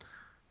 But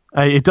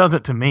it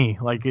doesn't to me.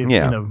 Like,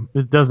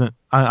 it doesn't.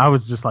 I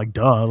was just like,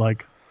 duh.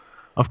 Like,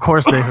 of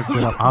course they hooked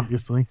it up,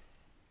 obviously.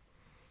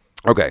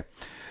 Okay.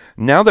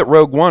 Now that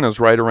Rogue One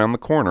is right around the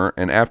corner,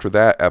 and after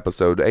that,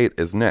 Episode 8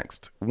 is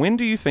next, when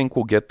do you think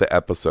we'll get the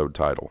episode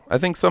title? I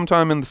think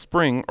sometime in the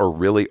spring or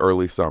really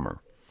early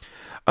summer.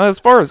 As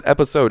far as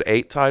Episode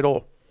 8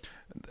 title,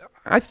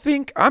 I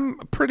think I'm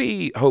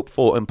pretty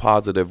hopeful and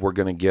positive we're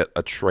going to get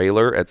a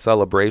trailer at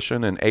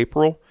Celebration in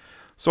April,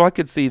 so I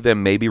could see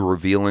them maybe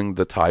revealing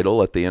the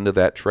title at the end of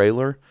that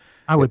trailer.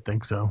 I would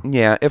think so.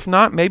 Yeah, if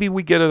not, maybe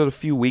we get it a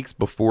few weeks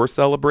before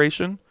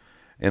Celebration.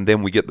 And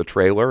then we get the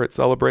trailer at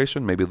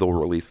Celebration. Maybe they'll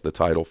release the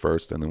title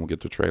first, and then we'll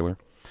get the trailer.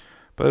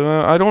 But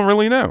I don't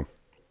really know.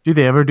 Do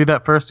they ever do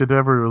that first? Do they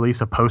ever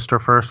release a poster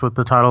first with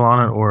the title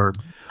on it? Or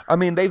I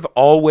mean, they've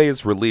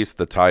always released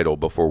the title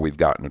before we've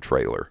gotten a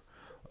trailer.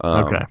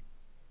 Okay.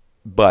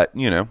 But,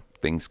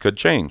 things could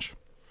change.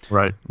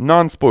 Right.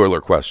 Non-spoiler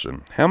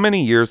question. How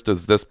many years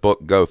does this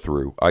book go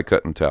through? I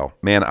couldn't tell.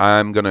 Man,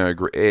 I'm going to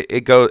agree.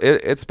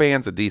 It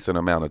spans a decent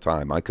amount of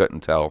time. I couldn't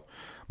tell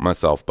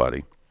myself,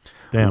 buddy.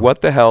 Damn.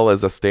 What the hell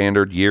is a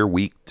standard year,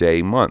 week,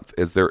 day, month?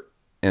 Is there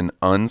an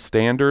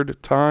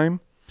unstandard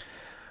time?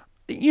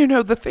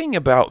 The thing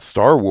about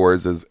Star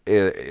Wars is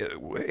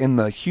in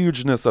the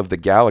hugeness of the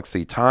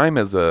galaxy, time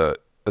is a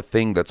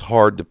thing that's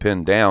hard to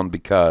pin down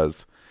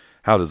because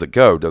how does it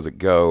go? Does it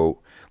go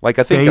like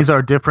I think days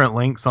are different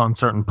lengths on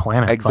certain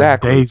planets?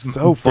 Exactly. Like days, it's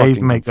so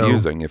fucking days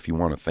confusing if you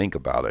want to think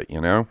about it,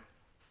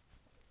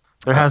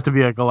 There has to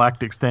be a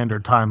galactic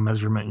standard time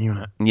measurement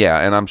unit. Yeah,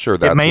 and I'm sure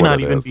that's it may what not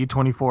it even is. be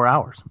 24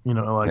 hours.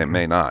 It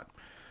may not.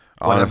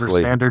 Whatever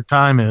Honestly, standard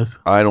time is.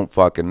 I don't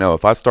fucking know.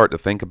 If I start to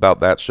think about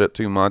that shit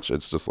too much,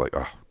 it's just like,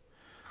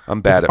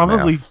 I'm bad It's at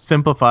probably math.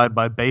 simplified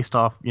by based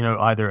off,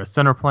 either a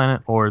center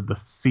planet or the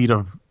seat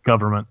of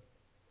government.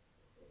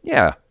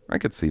 Yeah, I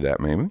could see that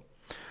maybe.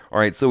 All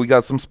right, so we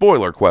got some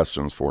spoiler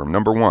questions for him.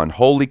 Number 1,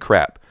 holy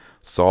crap,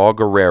 Saw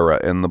Gerrera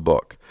in the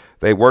book.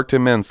 They worked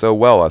him in so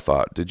well, I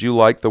thought. Did you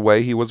like the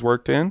way he was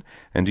worked in?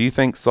 And do you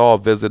think Saw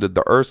visited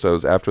the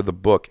Ursos after the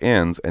book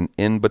ends and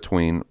in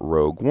between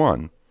Rogue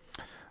One?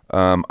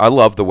 I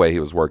love the way he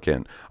was worked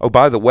in. Oh,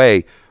 by the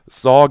way,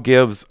 Saw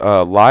gives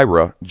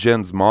Lyra,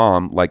 Jen's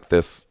mom, like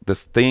this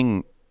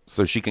thing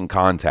so she can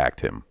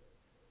contact him.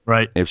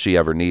 Right. If she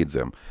ever needs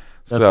him.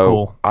 That's so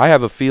cool. I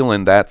have a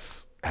feeling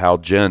that's how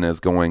Jen is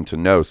going to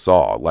know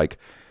Saw. Like,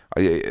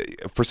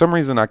 for some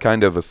reason, I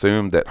kind of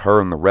assumed that her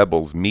and the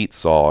rebels meet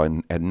Saw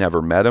and had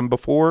never met him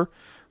before.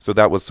 So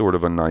that was sort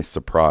of a nice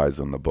surprise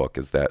in the book,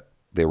 is that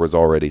there was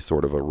already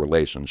sort of a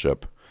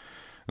relationship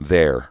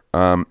there.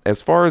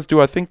 As far as do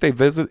I think he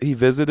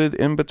visited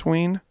in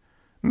between?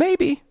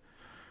 Maybe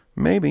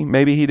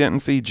he didn't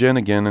see Jen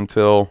again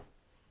until,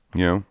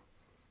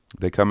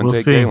 they come and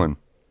take Galen.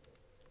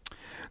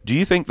 Do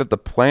you think that the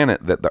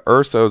planet that the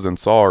Ursos and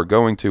Saw are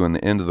going to in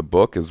the end of the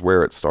book is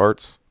where it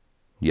starts?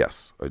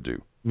 Yes, I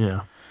do.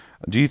 Yeah.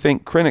 Do you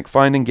think Krennic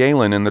finding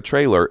Galen in the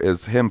trailer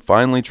is him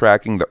finally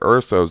tracking the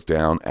Ursos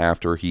down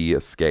after he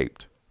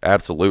escaped?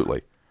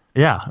 Absolutely.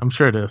 Yeah, I'm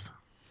sure it is.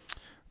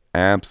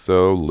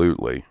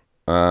 Absolutely.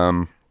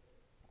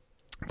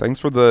 Thanks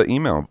for the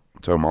email,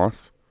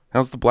 Tomas.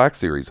 How's the Black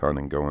Series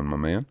hunting going, my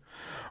man?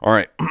 All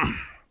right.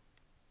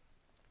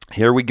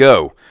 Here we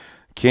go.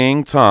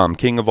 King Tom,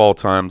 king of all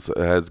times,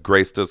 has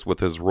graced us with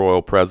his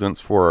royal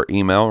presence for our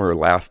email, or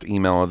last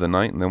email of the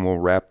night, and then we'll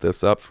wrap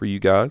this up for you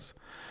guys.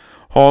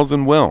 Halls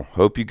and Will,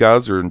 hope you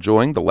guys are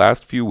enjoying the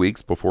last few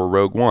weeks before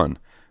Rogue One.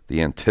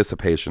 The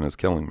anticipation is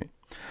killing me.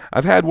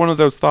 I've had one of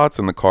those thoughts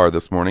in the car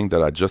this morning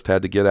that I just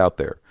had to get out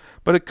there,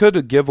 but it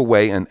could give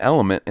away an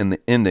element in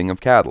the ending of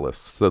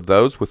Catalyst, so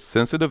those with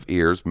sensitive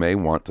ears may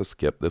want to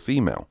skip this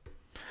email.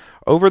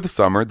 Over the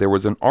summer, there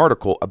was an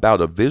article about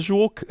a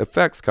visual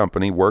effects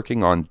company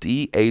working on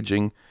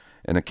de-aging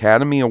an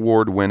Academy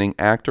Award-winning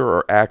actor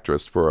or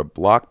actress for a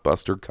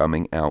blockbuster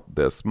coming out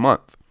this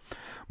month.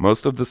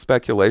 Most of the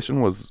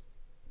speculation was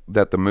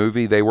that the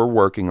movie they were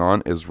working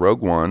on is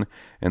Rogue One,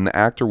 and the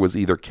actor was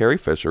either Carrie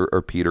Fisher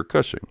or Peter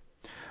Cushing.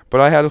 But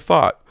I had a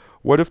thought.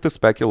 What if the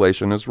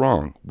speculation is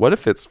wrong? What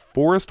if it's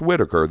Forrest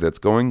Whitaker that's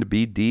going to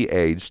be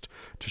de-aged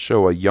to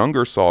show a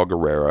younger Saw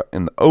Gerrera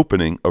in the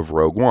opening of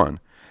Rogue One?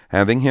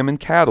 Having him in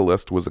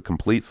Catalyst was a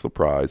complete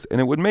surprise, and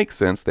it would make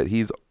sense that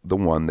he's the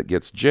one that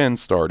gets Jen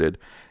started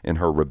in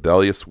her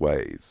rebellious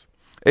ways.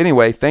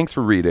 Anyway, thanks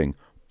for reading.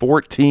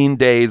 14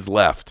 days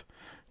left.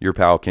 Your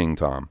pal King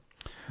Tom.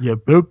 Yeah,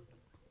 boop.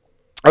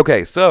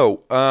 Okay,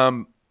 so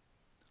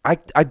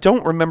I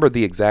don't remember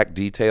the exact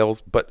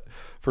details, but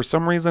for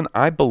some reason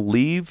I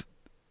believe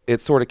it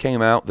sort of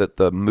came out that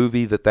the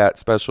movie that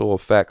special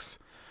effects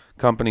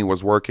company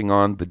was working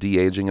on, the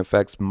de-aging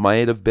effects,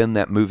 might have been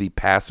that movie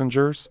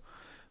Passengers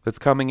that's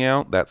coming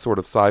out, that sort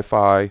of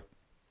sci-fi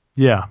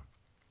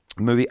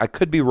movie. I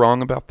could be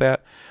wrong about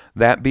that.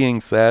 That being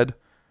said,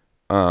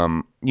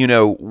 when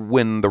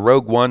the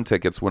Rogue One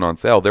tickets went on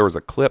sale, there was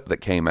a clip that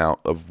came out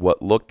of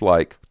what looked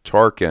like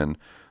Tarkin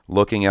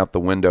looking out the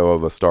window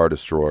of a Star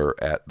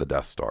Destroyer at the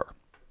Death Star.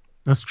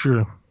 That's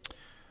true.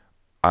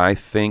 I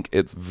think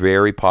it's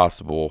very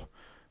possible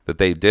that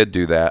they did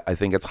do that. I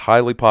think it's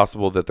highly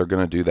possible that they're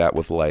going to do that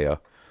with Leia.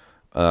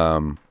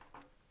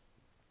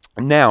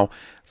 Now,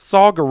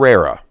 Saw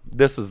Gerrera,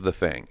 this is the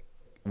thing.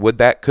 Could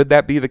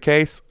that be the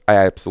case? I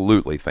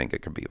absolutely think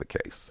it could be the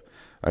case.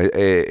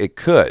 It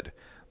could.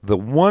 The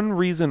one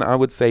reason I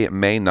would say it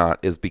may not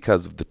is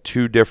because of the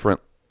two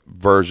different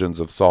versions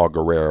of Saw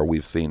Gerrera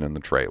we've seen in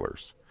the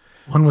trailers.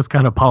 One was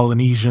kind of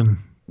Polynesian.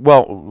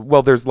 Well,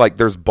 there's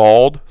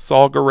bald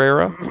Saw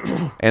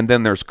Gerrera, and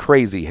then there's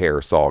crazy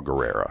hair Saw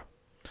Gerrera.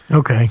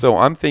 Okay. So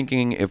I'm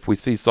thinking if we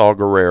see Saw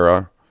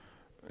Gerrera,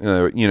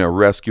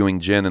 rescuing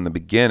Jen in the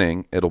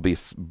beginning, it'll be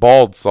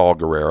bald Saw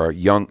Gerrera,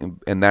 young,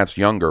 and that's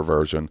younger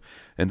version.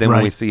 And then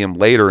when we see him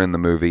later in the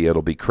movie,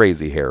 it'll be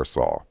crazy hair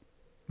Saw.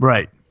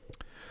 Right.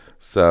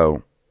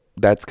 So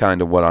that's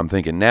kind of what I'm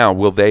thinking. Now,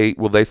 will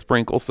they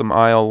sprinkle some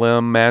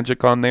ILM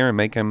magic on there and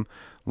make him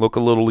look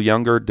a little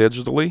younger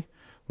digitally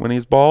when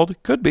he's bald?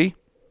 Could be.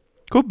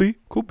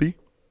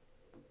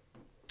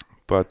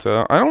 But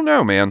I don't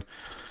know, man.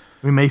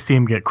 We may see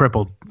him get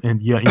crippled,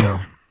 and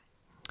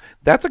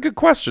That's a good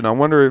question. I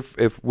wonder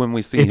if when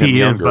we see if him he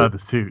younger, is by the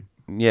suit.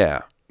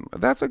 Yeah,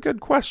 that's a good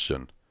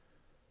question.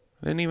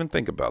 I didn't even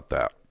think about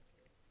that.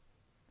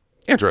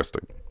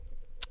 Interesting.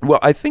 Well,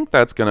 I think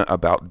that's going to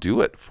about do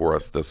it for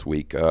us this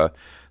week.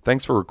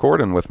 Thanks for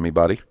recording with me,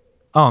 buddy.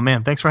 Oh,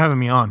 man. Thanks for having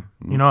me on.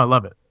 I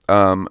love it.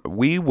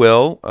 We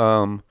will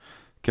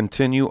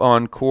continue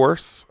on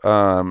course.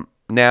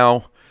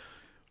 Now,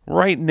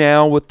 right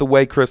now, with the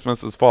way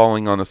Christmas is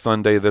falling on a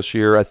Sunday this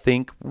year, I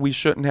think we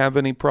shouldn't have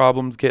any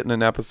problems getting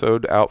an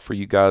episode out for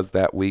you guys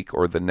that week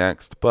or the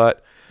next.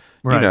 But,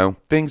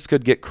 things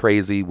could get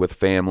crazy with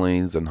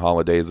families and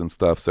holidays and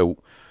stuff. So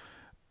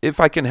if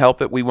I can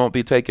help it, we won't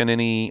be taking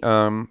any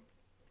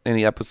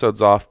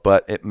episodes off,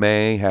 but it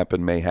may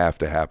happen, may have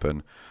to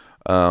happen.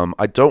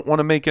 I don't want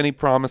to make any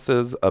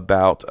promises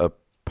about a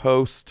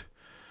post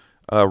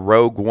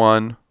Rogue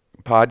One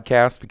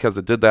podcast because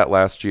it did that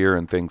last year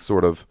and things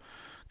sort of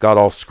got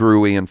all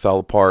screwy and fell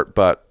apart,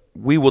 but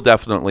we will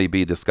definitely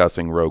be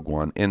discussing Rogue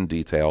One in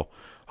detail,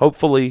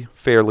 hopefully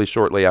fairly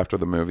shortly after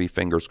the movie,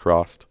 fingers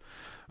crossed.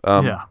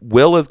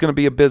 Will is going to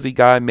be a busy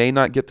guy, may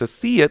not get to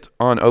see it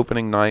on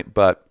opening night,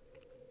 but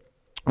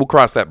we'll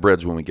cross that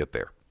bridge when we get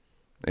there.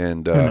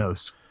 And who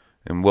knows?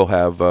 And we'll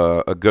have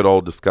a good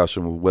old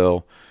discussion with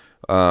Will.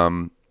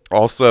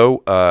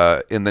 Also,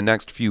 in the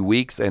next few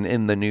weeks and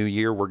in the new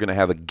year, we're going to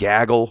have a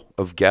gaggle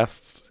of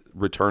guests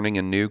returning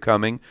and new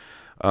coming.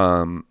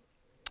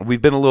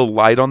 We've been a little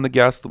light on the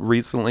guests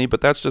recently,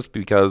 but that's just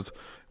because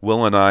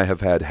Will and I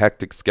have had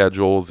hectic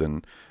schedules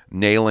and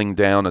nailing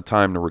down a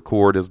time to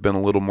record has been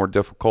a little more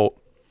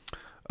difficult.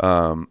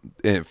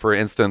 For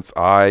instance,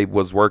 I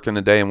was working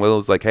today and Will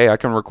was like, hey, I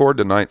can record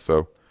tonight,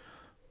 so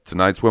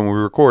tonight's when we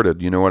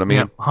recorded. You know what I mean?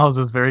 Yeah, Halls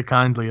is very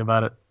kindly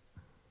about it.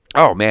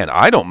 Oh, man,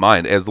 I don't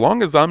mind. As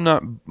long as I'm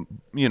not,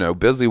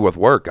 busy with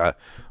work,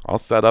 I'll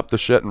set up the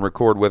shit and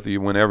record with you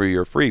whenever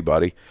you're free,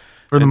 buddy.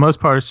 For the most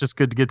part, it's just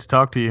good to get to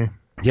talk to you.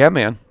 Yeah,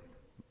 man.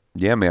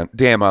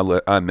 Damn,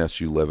 I miss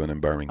you living in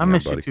Birmingham, I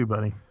miss buddy. you too,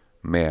 buddy.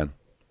 Man.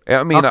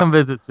 I mean, I'll come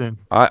visit soon.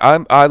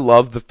 I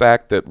love the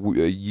fact that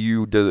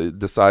you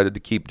decided to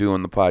keep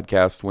doing the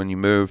podcast when you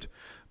moved,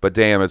 but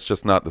damn, it's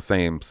just not the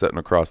same sitting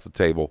across the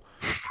table,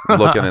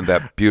 looking at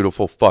that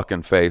beautiful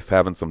fucking face,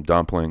 having some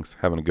dumplings,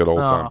 having a good old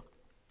time.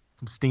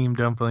 Some steamed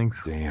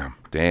dumplings.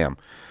 Damn.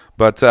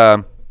 But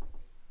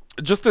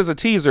just as a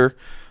teaser,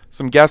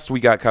 some guests we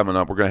got coming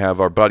up. We're going to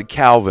have our buddy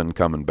Calvin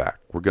coming back.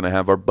 We're going to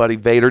have our buddy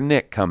Vader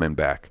Nick coming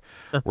back.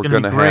 We're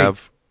going to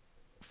have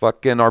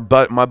fucking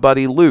my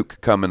buddy Luke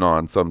coming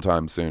on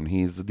sometime soon.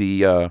 He's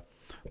the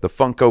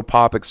Funko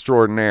Pop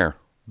extraordinaire.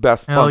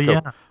 Best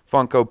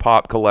Funko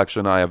Pop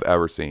collection I have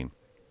ever seen.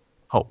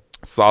 Oh,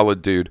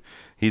 solid dude.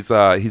 He's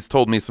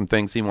told me some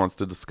things he wants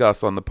to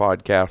discuss on the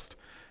podcast,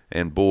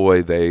 and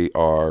boy, they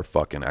are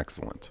fucking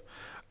excellent.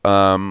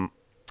 I'm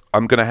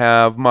going to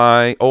have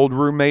my old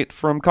roommate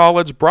from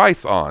college,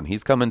 Bryce, on.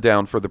 He's coming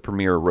down for the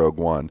premiere of Rogue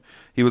One.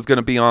 He was going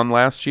to be on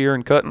last year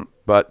and couldn't,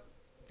 but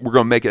we're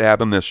going to make it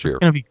happen this year. It's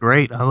going to be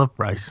great. I love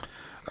Bryce.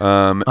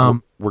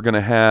 We're going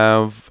to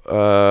have...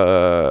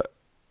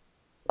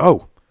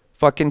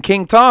 fucking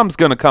King Tom's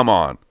going to come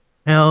on.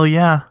 Hell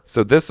yeah.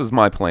 So this is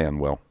my plan,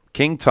 Will.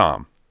 King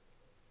Tom.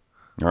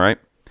 All right?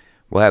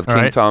 We'll have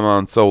King Tom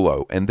on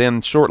solo. And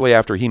then shortly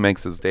after he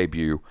makes his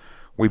debut,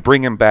 we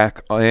bring him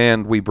back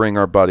and we bring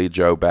our buddy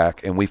Joe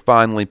back. And we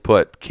finally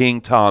put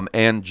King Tom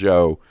and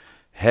Joe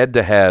head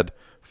to head,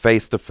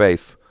 face to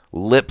face,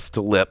 lips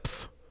to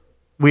lips.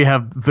 We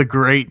have the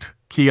great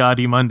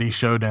Ki-Adi-Mundi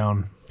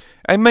showdown.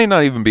 It may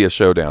not even be a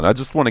showdown. I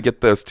just want to get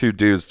those two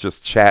dudes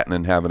just chatting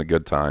and having a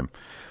good time.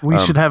 We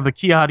should have the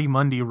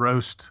Ki-Adi-Mundi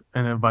roast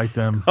and invite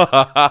them.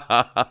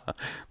 That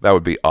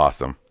would be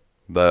awesome.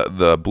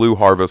 The Blue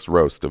Harvest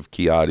roast of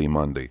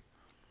Ki-Adi-Mundi.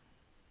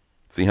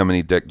 See how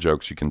many dick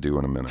jokes you can do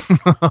in a minute.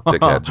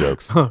 Dickhead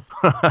jokes.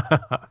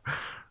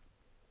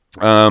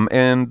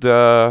 And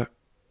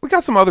we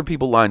got some other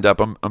people lined up.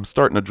 I'm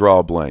starting to draw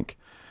a blank.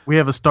 We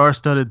have a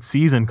star-studded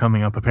season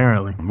coming up,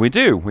 apparently. We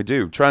do.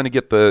 Trying to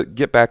get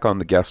back on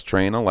the guest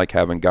train. I like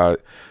having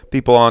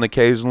people on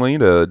occasionally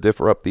to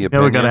differ up the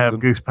opinions. Yeah, we got to have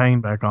Goose Payne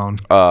back on.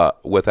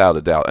 Without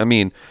a doubt. I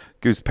mean,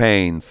 Goose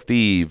Payne,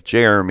 Steve,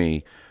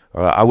 Jeremy.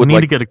 We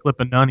need to get a clip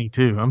of Nunny,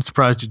 too. I'm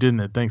surprised you didn't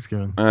at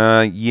Thanksgiving.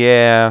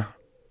 Yeah,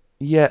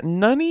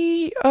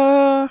 Nunny,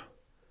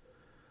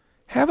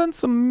 having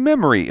some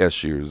memory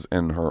issues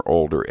in her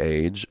older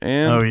age.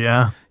 And oh,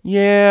 yeah?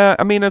 Yeah,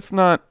 I mean, it's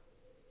not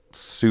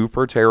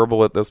super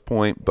terrible at this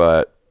point,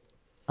 but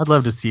I'd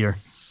love to see her.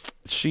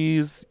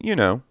 She's in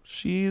her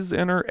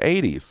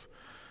 80s.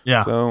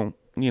 Yeah. So,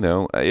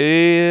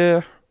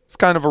 it's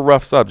kind of a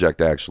rough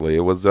subject, actually. It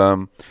was,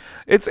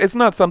 it's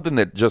not something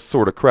that just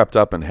sort of crept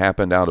up and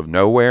happened out of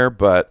nowhere,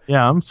 but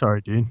yeah, I'm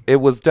sorry, dude. It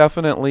was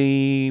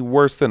definitely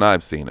worse than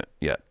I've seen it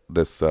yet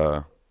this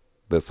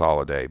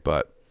holiday,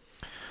 but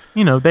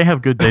they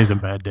have good days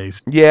and bad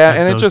days. Yeah, like,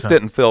 and it just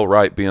didn't feel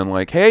right being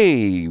like,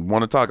 hey,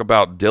 want to talk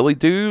about dilly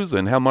doos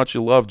and how much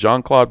you love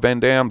Jean-Claude Van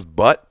Damme's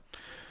butt?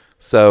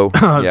 So,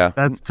 yeah.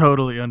 That's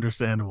totally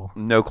understandable.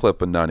 No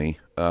clip of Nutty.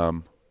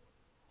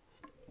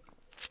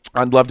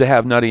 I'd love to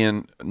have Nutty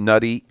and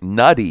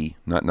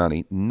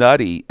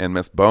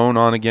Miss Bone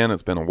on again.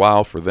 It's been a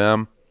while for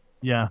them.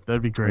 Yeah,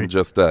 that'd be great. And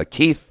just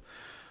Keith,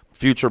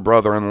 future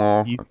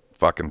brother-in-law.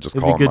 Fucking just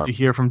call him. It'd be good to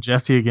hear from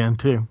Jesse again,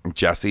 too.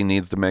 Jesse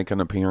needs to make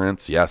an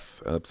appearance.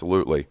 Yes,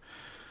 absolutely.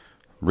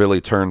 Really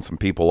turn some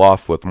people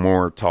off with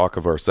more talk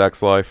of our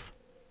sex life.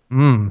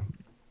 But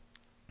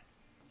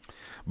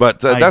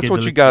that's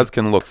what you guys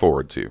can look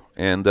forward to.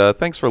 And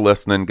thanks for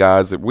listening,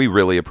 guys. We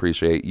really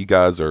appreciate you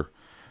guys are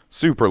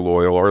super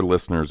loyal. Our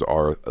listeners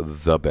are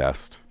the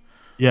best.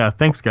 Yeah,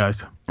 thanks,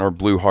 guys. Our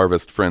Blue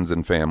Harvest friends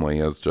and family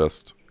is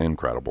just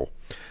incredible.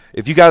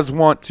 If you guys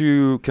want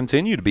to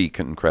continue to be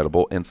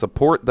incredible and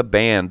support the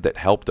band that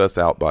helped us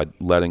out by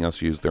letting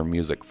us use their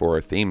music for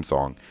our theme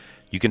song,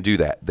 you can do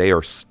that. They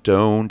are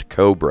Stoned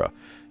Cobra.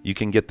 You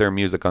can get their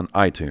music on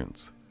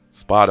iTunes,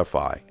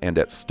 Spotify, and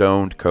at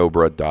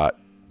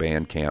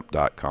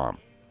stonedcobra.bandcamp.com.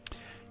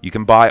 You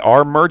can buy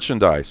our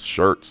merchandise,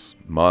 shirts,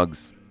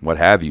 mugs, what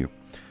have you,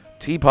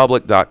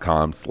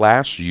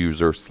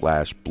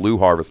 tpublic.com/user/Blue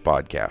Harvest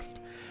Podcast.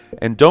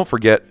 And don't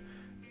forget,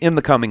 in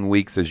the coming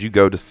weeks, as you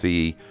go to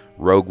see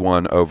Rogue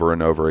One over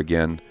and over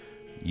again,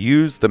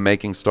 use the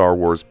Making Star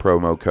Wars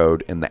promo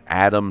code in the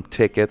Atom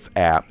Tickets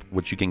app,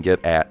 which you can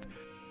get at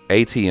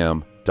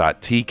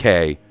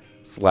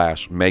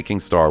atm.tk/Making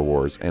Star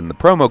Wars. And the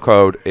promo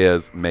code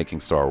is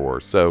Making Star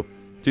Wars. So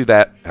do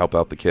that. Help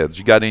out the kids.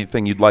 You got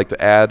anything you'd like to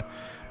add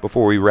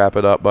before we wrap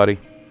it up, buddy?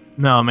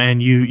 No,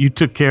 man. You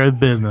took care of the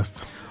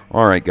business.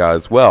 All right,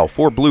 guys. Well,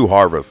 for Blue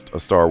Harvest, a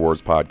Star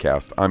Wars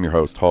podcast, I'm your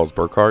host, Halls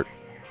Burkhart.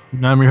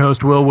 And I'm your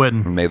host, Will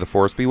Witten. May the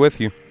Force be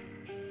with you.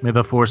 May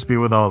the Force be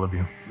with all of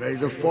you. May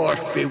the Force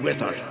be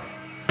with us.